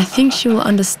 I think she will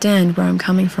understand where I'm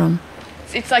coming from.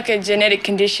 It's like a genetic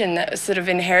condition that was sort of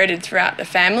inherited throughout the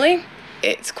family.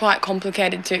 It's quite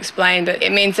complicated to explain, but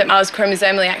it means that I was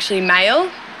chromosomally actually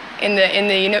male in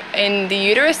the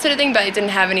uterus sort of thing, but it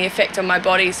didn't have any effect on my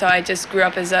body, so I just grew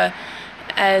up as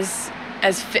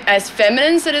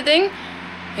feminine sort of thing.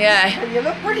 Yeah. Well, you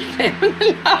look pretty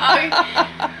feminine.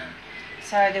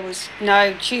 So there was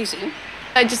no choosing.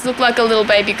 I just looked like a little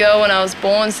baby girl when I was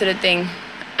born sort of thing.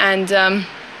 And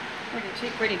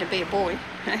ready to be a boy.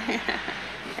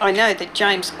 I know that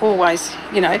James always,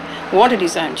 wanted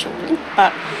his own children,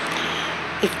 but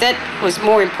if that was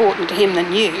more important to him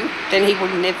than you, then he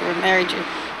would never have married you.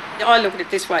 I look at it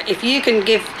this way: if you can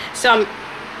give some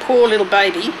poor little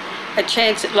baby a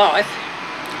chance at life,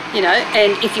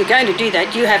 and if you're going to do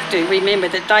that, you have to remember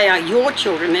that they are your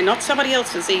children, they're not somebody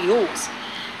else's, they're yours.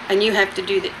 And you have to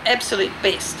do the absolute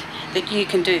best that you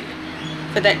can do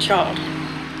for that child.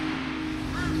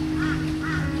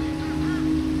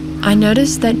 I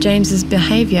noticed that James's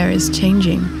behaviour is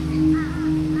changing.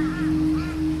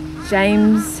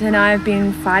 James and I have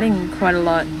been fighting quite a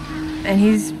lot, and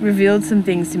he's revealed some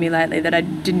things to me lately that I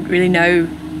didn't really know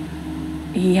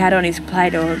he had on his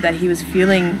plate or that he was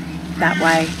feeling that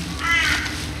way.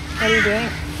 What are you doing?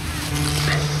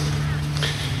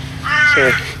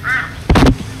 Sorry.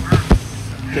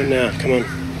 Not now, come on,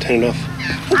 turn it off.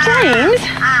 James?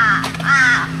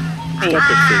 Stop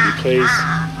it, Phoebe, please.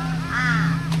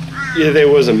 Yeah, there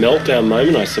was a meltdown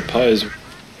moment, I suppose.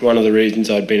 One of the reasons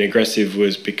I'd been aggressive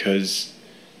was because,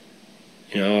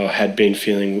 I had been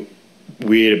feeling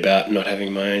weird about not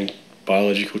having my own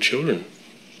biological children.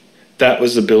 That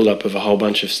was the build-up of a whole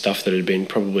bunch of stuff that had been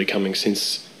probably coming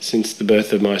since the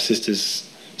birth of my sister's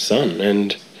son.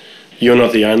 And you're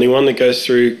not the only one that goes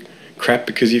through crap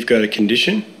because you've got a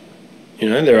condition.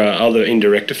 There are other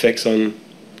indirect effects on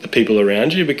the people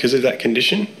around you because of that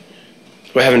condition.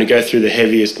 We're having to go through the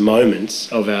heaviest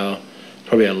moments of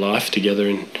probably our life together,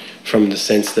 and from the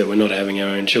sense that we're not having our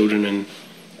own children.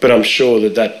 But I'm sure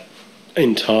that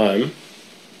in time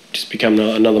just become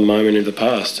another moment in the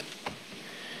past.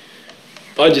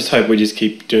 I just hope we just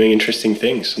keep doing interesting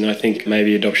things, and I think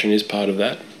maybe adoption is part of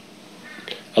that.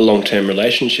 A long-term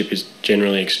relationship is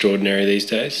generally extraordinary these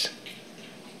days.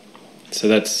 So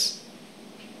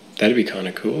that'd be kind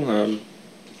of cool.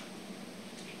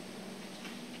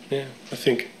 Yeah, I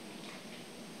think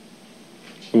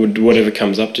whatever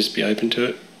comes up, just be open to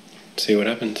it, see what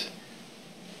happens.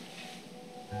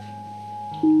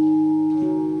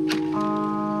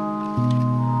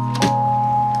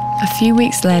 A few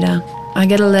weeks later, I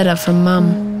get a letter from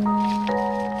Mum.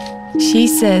 She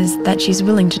says that she's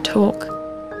willing to talk.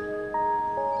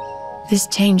 This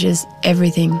changes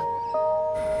everything.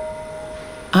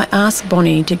 I ask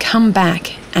Bonnie to come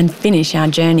back and finish our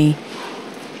journey.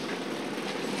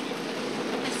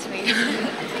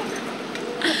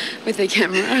 With the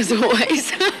camera, as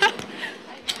always.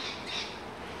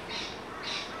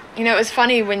 It was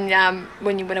funny when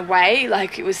you went away,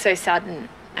 it was so sudden,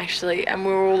 actually, and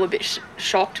we were all a bit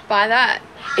shocked by that.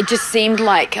 It just seemed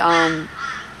like that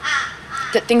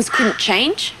things couldn't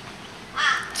change.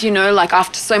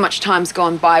 After so much time's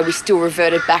gone by, we still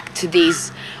reverted back to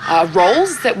these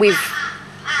roles that we've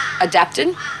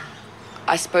adapted.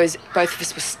 I suppose both of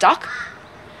us were stuck.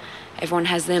 Everyone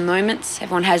has their moments.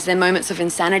 Everyone has their moments of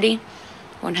insanity.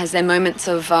 Everyone has their moments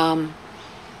of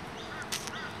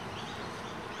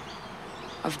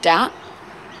doubt.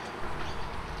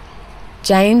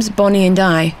 James, Bonnie and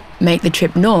I make the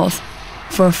trip north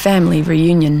for a family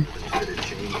reunion.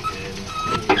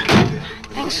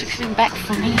 Thanks for coming back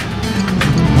for me.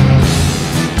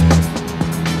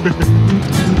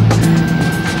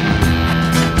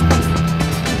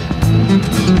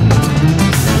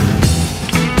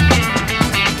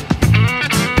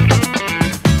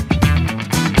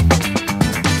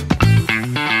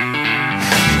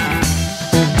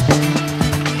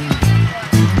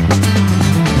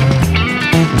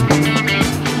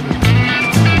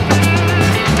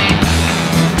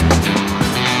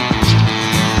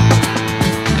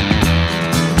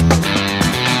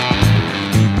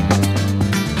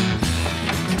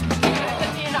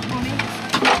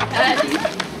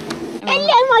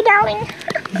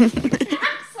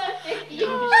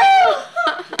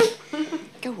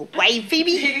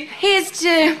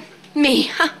 just me,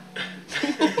 huh?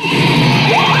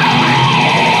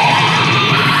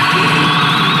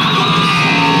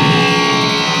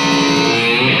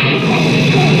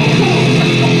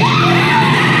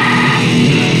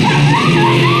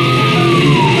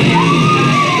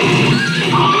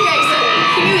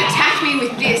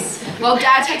 Well,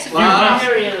 Dad takes a few.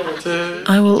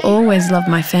 I will always love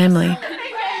my family,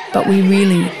 but we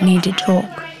really need to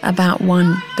talk about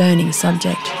one burning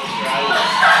subject.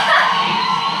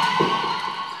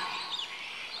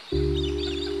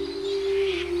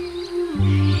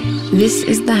 This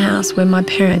is the house where my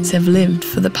parents have lived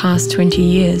for the past 20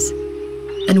 years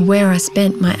and where I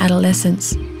spent my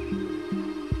adolescence.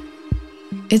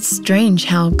 It's strange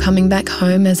how coming back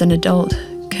home as an adult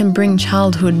can bring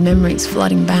childhood memories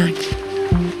flooding back.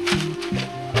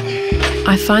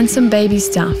 I find some baby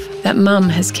stuff that Mum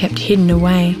has kept hidden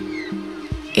away.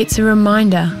 It's a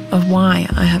reminder of why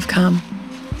I have come.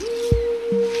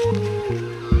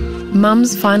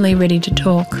 Mum's finally ready to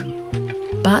talk,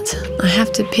 but I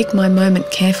have to pick my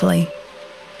moment carefully.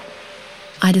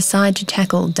 I decide to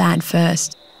tackle Dad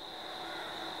first.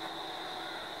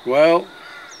 Well,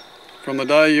 from the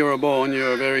day you were born, you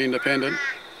were very independent.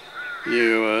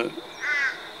 You were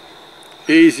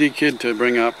easy kid to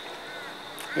bring up,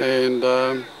 and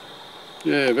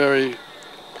yeah, very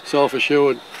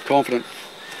self-assured, confident.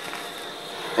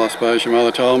 I suppose your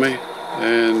mother told me,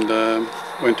 and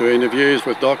went to interviews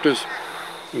with doctors.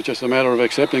 It was just a matter of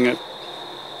accepting it.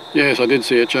 Yes, I did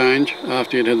see a change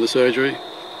after you'd had the surgery,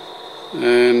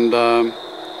 and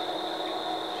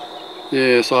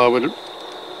yes,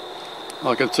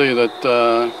 I could see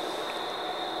that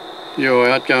your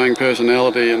outgoing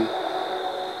personality and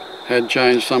had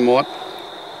changed somewhat.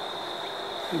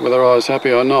 Whether I was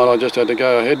happy or not, I just had to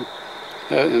go ahead,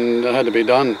 and it had to be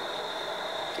done.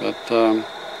 But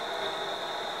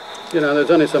you know,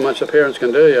 there's only so much the parents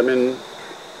can do. I mean,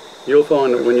 you'll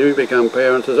find that when you become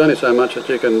parents, there's only so much that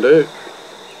you can do.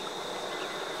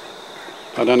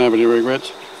 I don't have any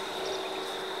regrets.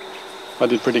 I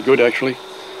did pretty good, actually.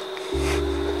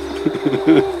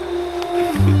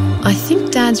 I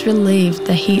think Dad's relieved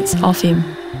the heat's off him,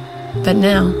 but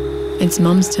now it's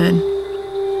Mum's turn.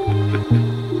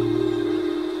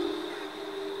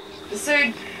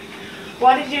 So,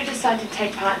 why did you decide to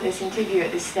take part in this interview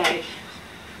at this stage?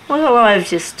 Well, I've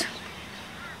just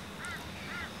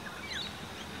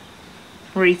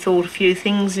rethought a few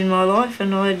things in my life,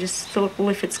 and I just thought, well,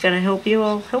 if it's going to help you,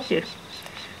 I'll help you.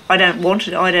 I don't want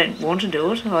to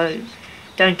do it. I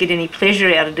don't get any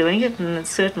pleasure out of doing it, and it's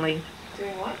certainly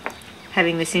doing what?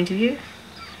 Having this interview.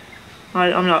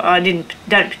 Don't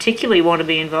particularly want to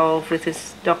be involved with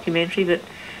this documentary, but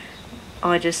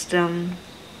I just doing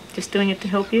it to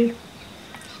help you,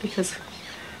 because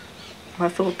I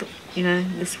thought that, you know,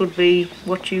 this would be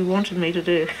what you wanted me to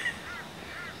do.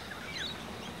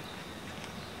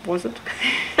 Was it?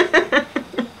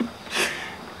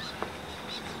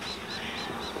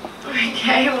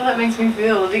 Okay, well that makes me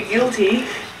feel a bit guilty.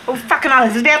 Oh, fucking hell,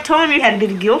 it's about time you had a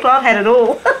bit of guilt. I've had it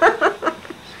all.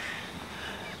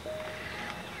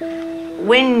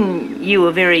 When you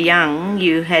were very young,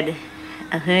 you had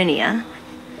a hernia,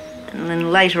 and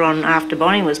then later on, after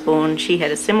Bonnie was born, she had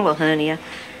a similar hernia,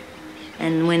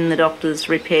 and when the doctors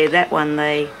repaired that one,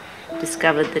 they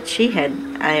discovered that she had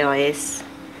AIS,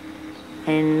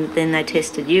 and then they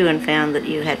tested you and found that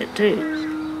you had it too.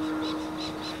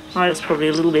 I was probably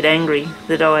a little bit angry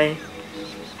that I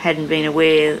hadn't been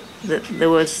aware that there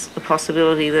was a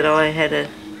possibility that I had a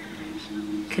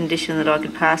condition that I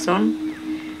could pass on,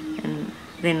 and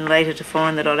then later to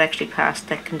find that I'd actually passed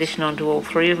that condition on to all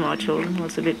three of my children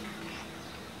was a bit,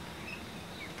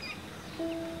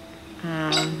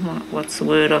 what's the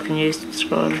word I can use to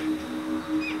describe it?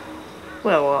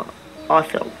 Well, I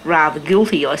felt rather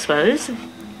guilty, I suppose.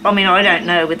 I mean, I don't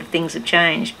know whether things have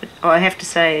changed, but I have to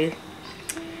say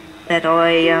that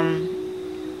I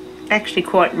actually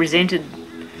quite resented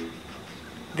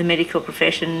the medical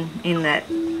profession in that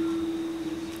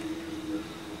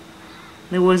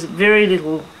there was very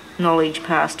little knowledge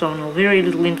passed on, or very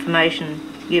little information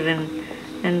given,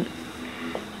 and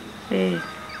yeah.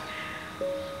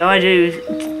 I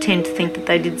do tend to think that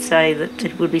they did say that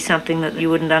it would be something that you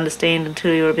wouldn't understand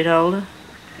until you were a bit older.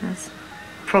 That's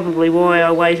probably why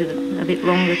I waited a bit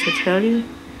longer to tell you.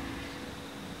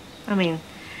 I mean,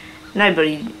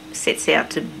 nobody sets out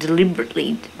to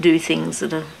deliberately do things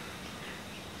that are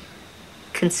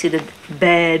considered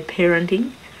bad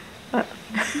parenting, but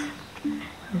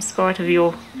in spite of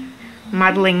your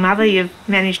muddling mother, you've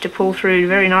managed to pull through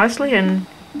very nicely, and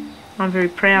I'm very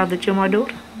proud that you're my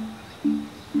daughter.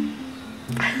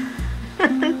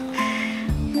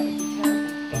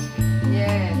 Yeah.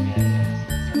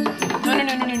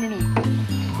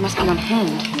 Come on home.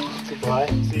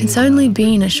 It's only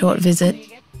been a short visit,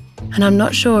 and I'm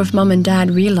not sure if Mum and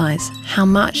Dad realise how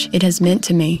much it has meant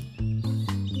to me.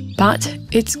 But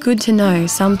it's good to know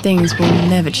some things will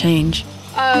never change.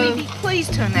 Phoebe, please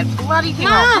turn that bloody thing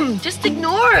off. Mum, just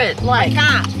ignore it. Like, I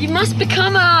can't. You must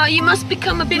become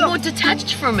a bit more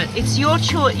detached from it. It's your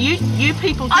choice. You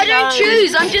people chose. I don't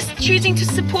choose. I'm just choosing to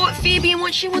support Phoebe and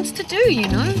what she wants to do, you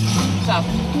know? So,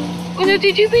 you know,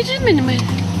 did you be just nothing.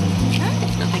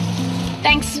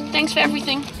 Thanks for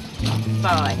everything.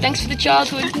 Bye. Thanks for the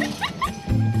childhood.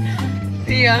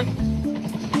 See ya.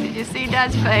 Did you see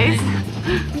Dad's face?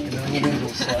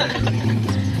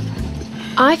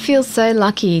 I feel so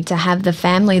lucky to have the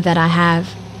family that I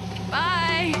have.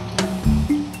 Bye.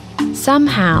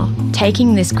 Somehow,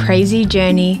 taking this crazy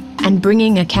journey and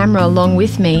bringing a camera along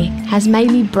with me has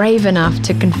made me brave enough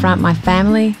to confront my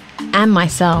family and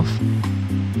myself.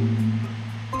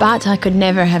 But I could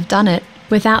never have done it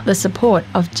without the support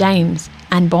of James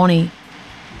and Bonnie.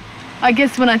 I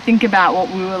guess when I think about what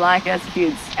we were like as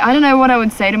kids, I don't know what I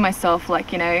would say to myself,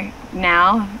 like, you know,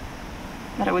 now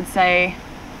that I would say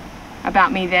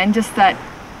about me then, just that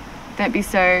don't be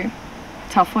so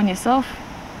tough on yourself.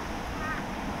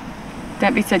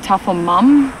 Don't be so tough on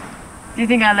Mum. Do you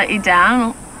think I let you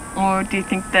down? Or do you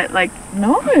think that, like,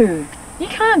 no, you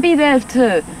can't be there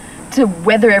to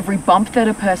weather every bump that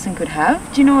a person could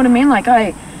have. Do you know what I mean? Like,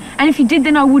 and if you did,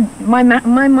 then my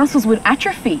muscles would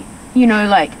atrophy, you know,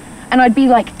 like, and I'd be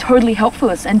like totally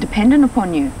helpless and dependent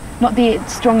upon you, not the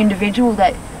strong individual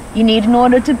that you need in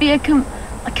order to be a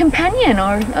companion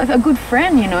or a good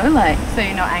friend, you know, like. So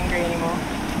you're not angry anymore?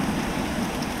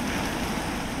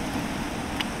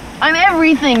 I'm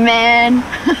everything, man.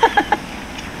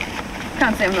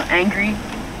 Can't say I'm not angry.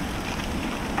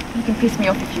 You can piss me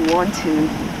off if you want to.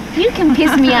 You can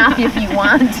piss me off if you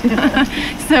want to.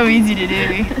 So easy to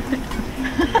do.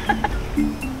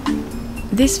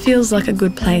 This feels like a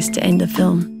good place to end the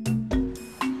film.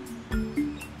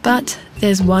 But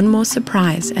there's one more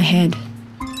surprise ahead.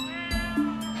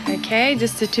 Okay,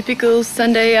 just a typical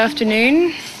Sunday afternoon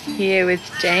here with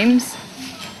James.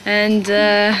 And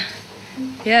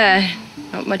yeah,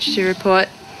 not much to report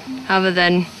other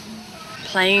than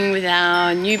playing with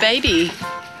our new baby.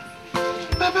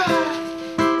 Bye-bye.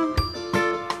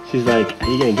 She's like, are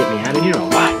you going to get me out of here or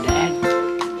what, Dad?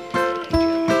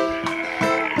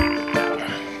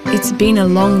 It's been a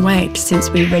long wait since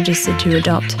we registered to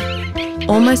adopt.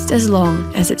 Almost as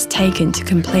long as it's taken to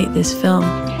complete this film.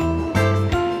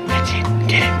 That's it.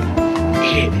 Get it.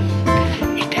 Eat it.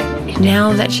 Eat that. Eat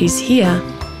Now that she's here,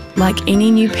 like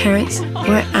any new parents,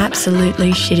 we're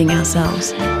absolutely shitting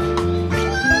ourselves.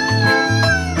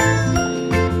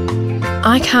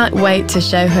 I can't wait to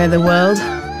show her the world.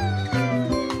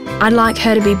 I'd like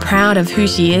her to be proud of who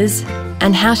she is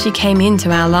and how she came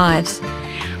into our lives.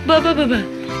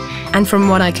 And from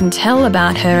what I can tell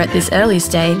about her at this early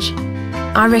stage,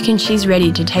 I reckon she's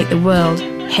ready to take the world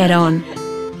head on.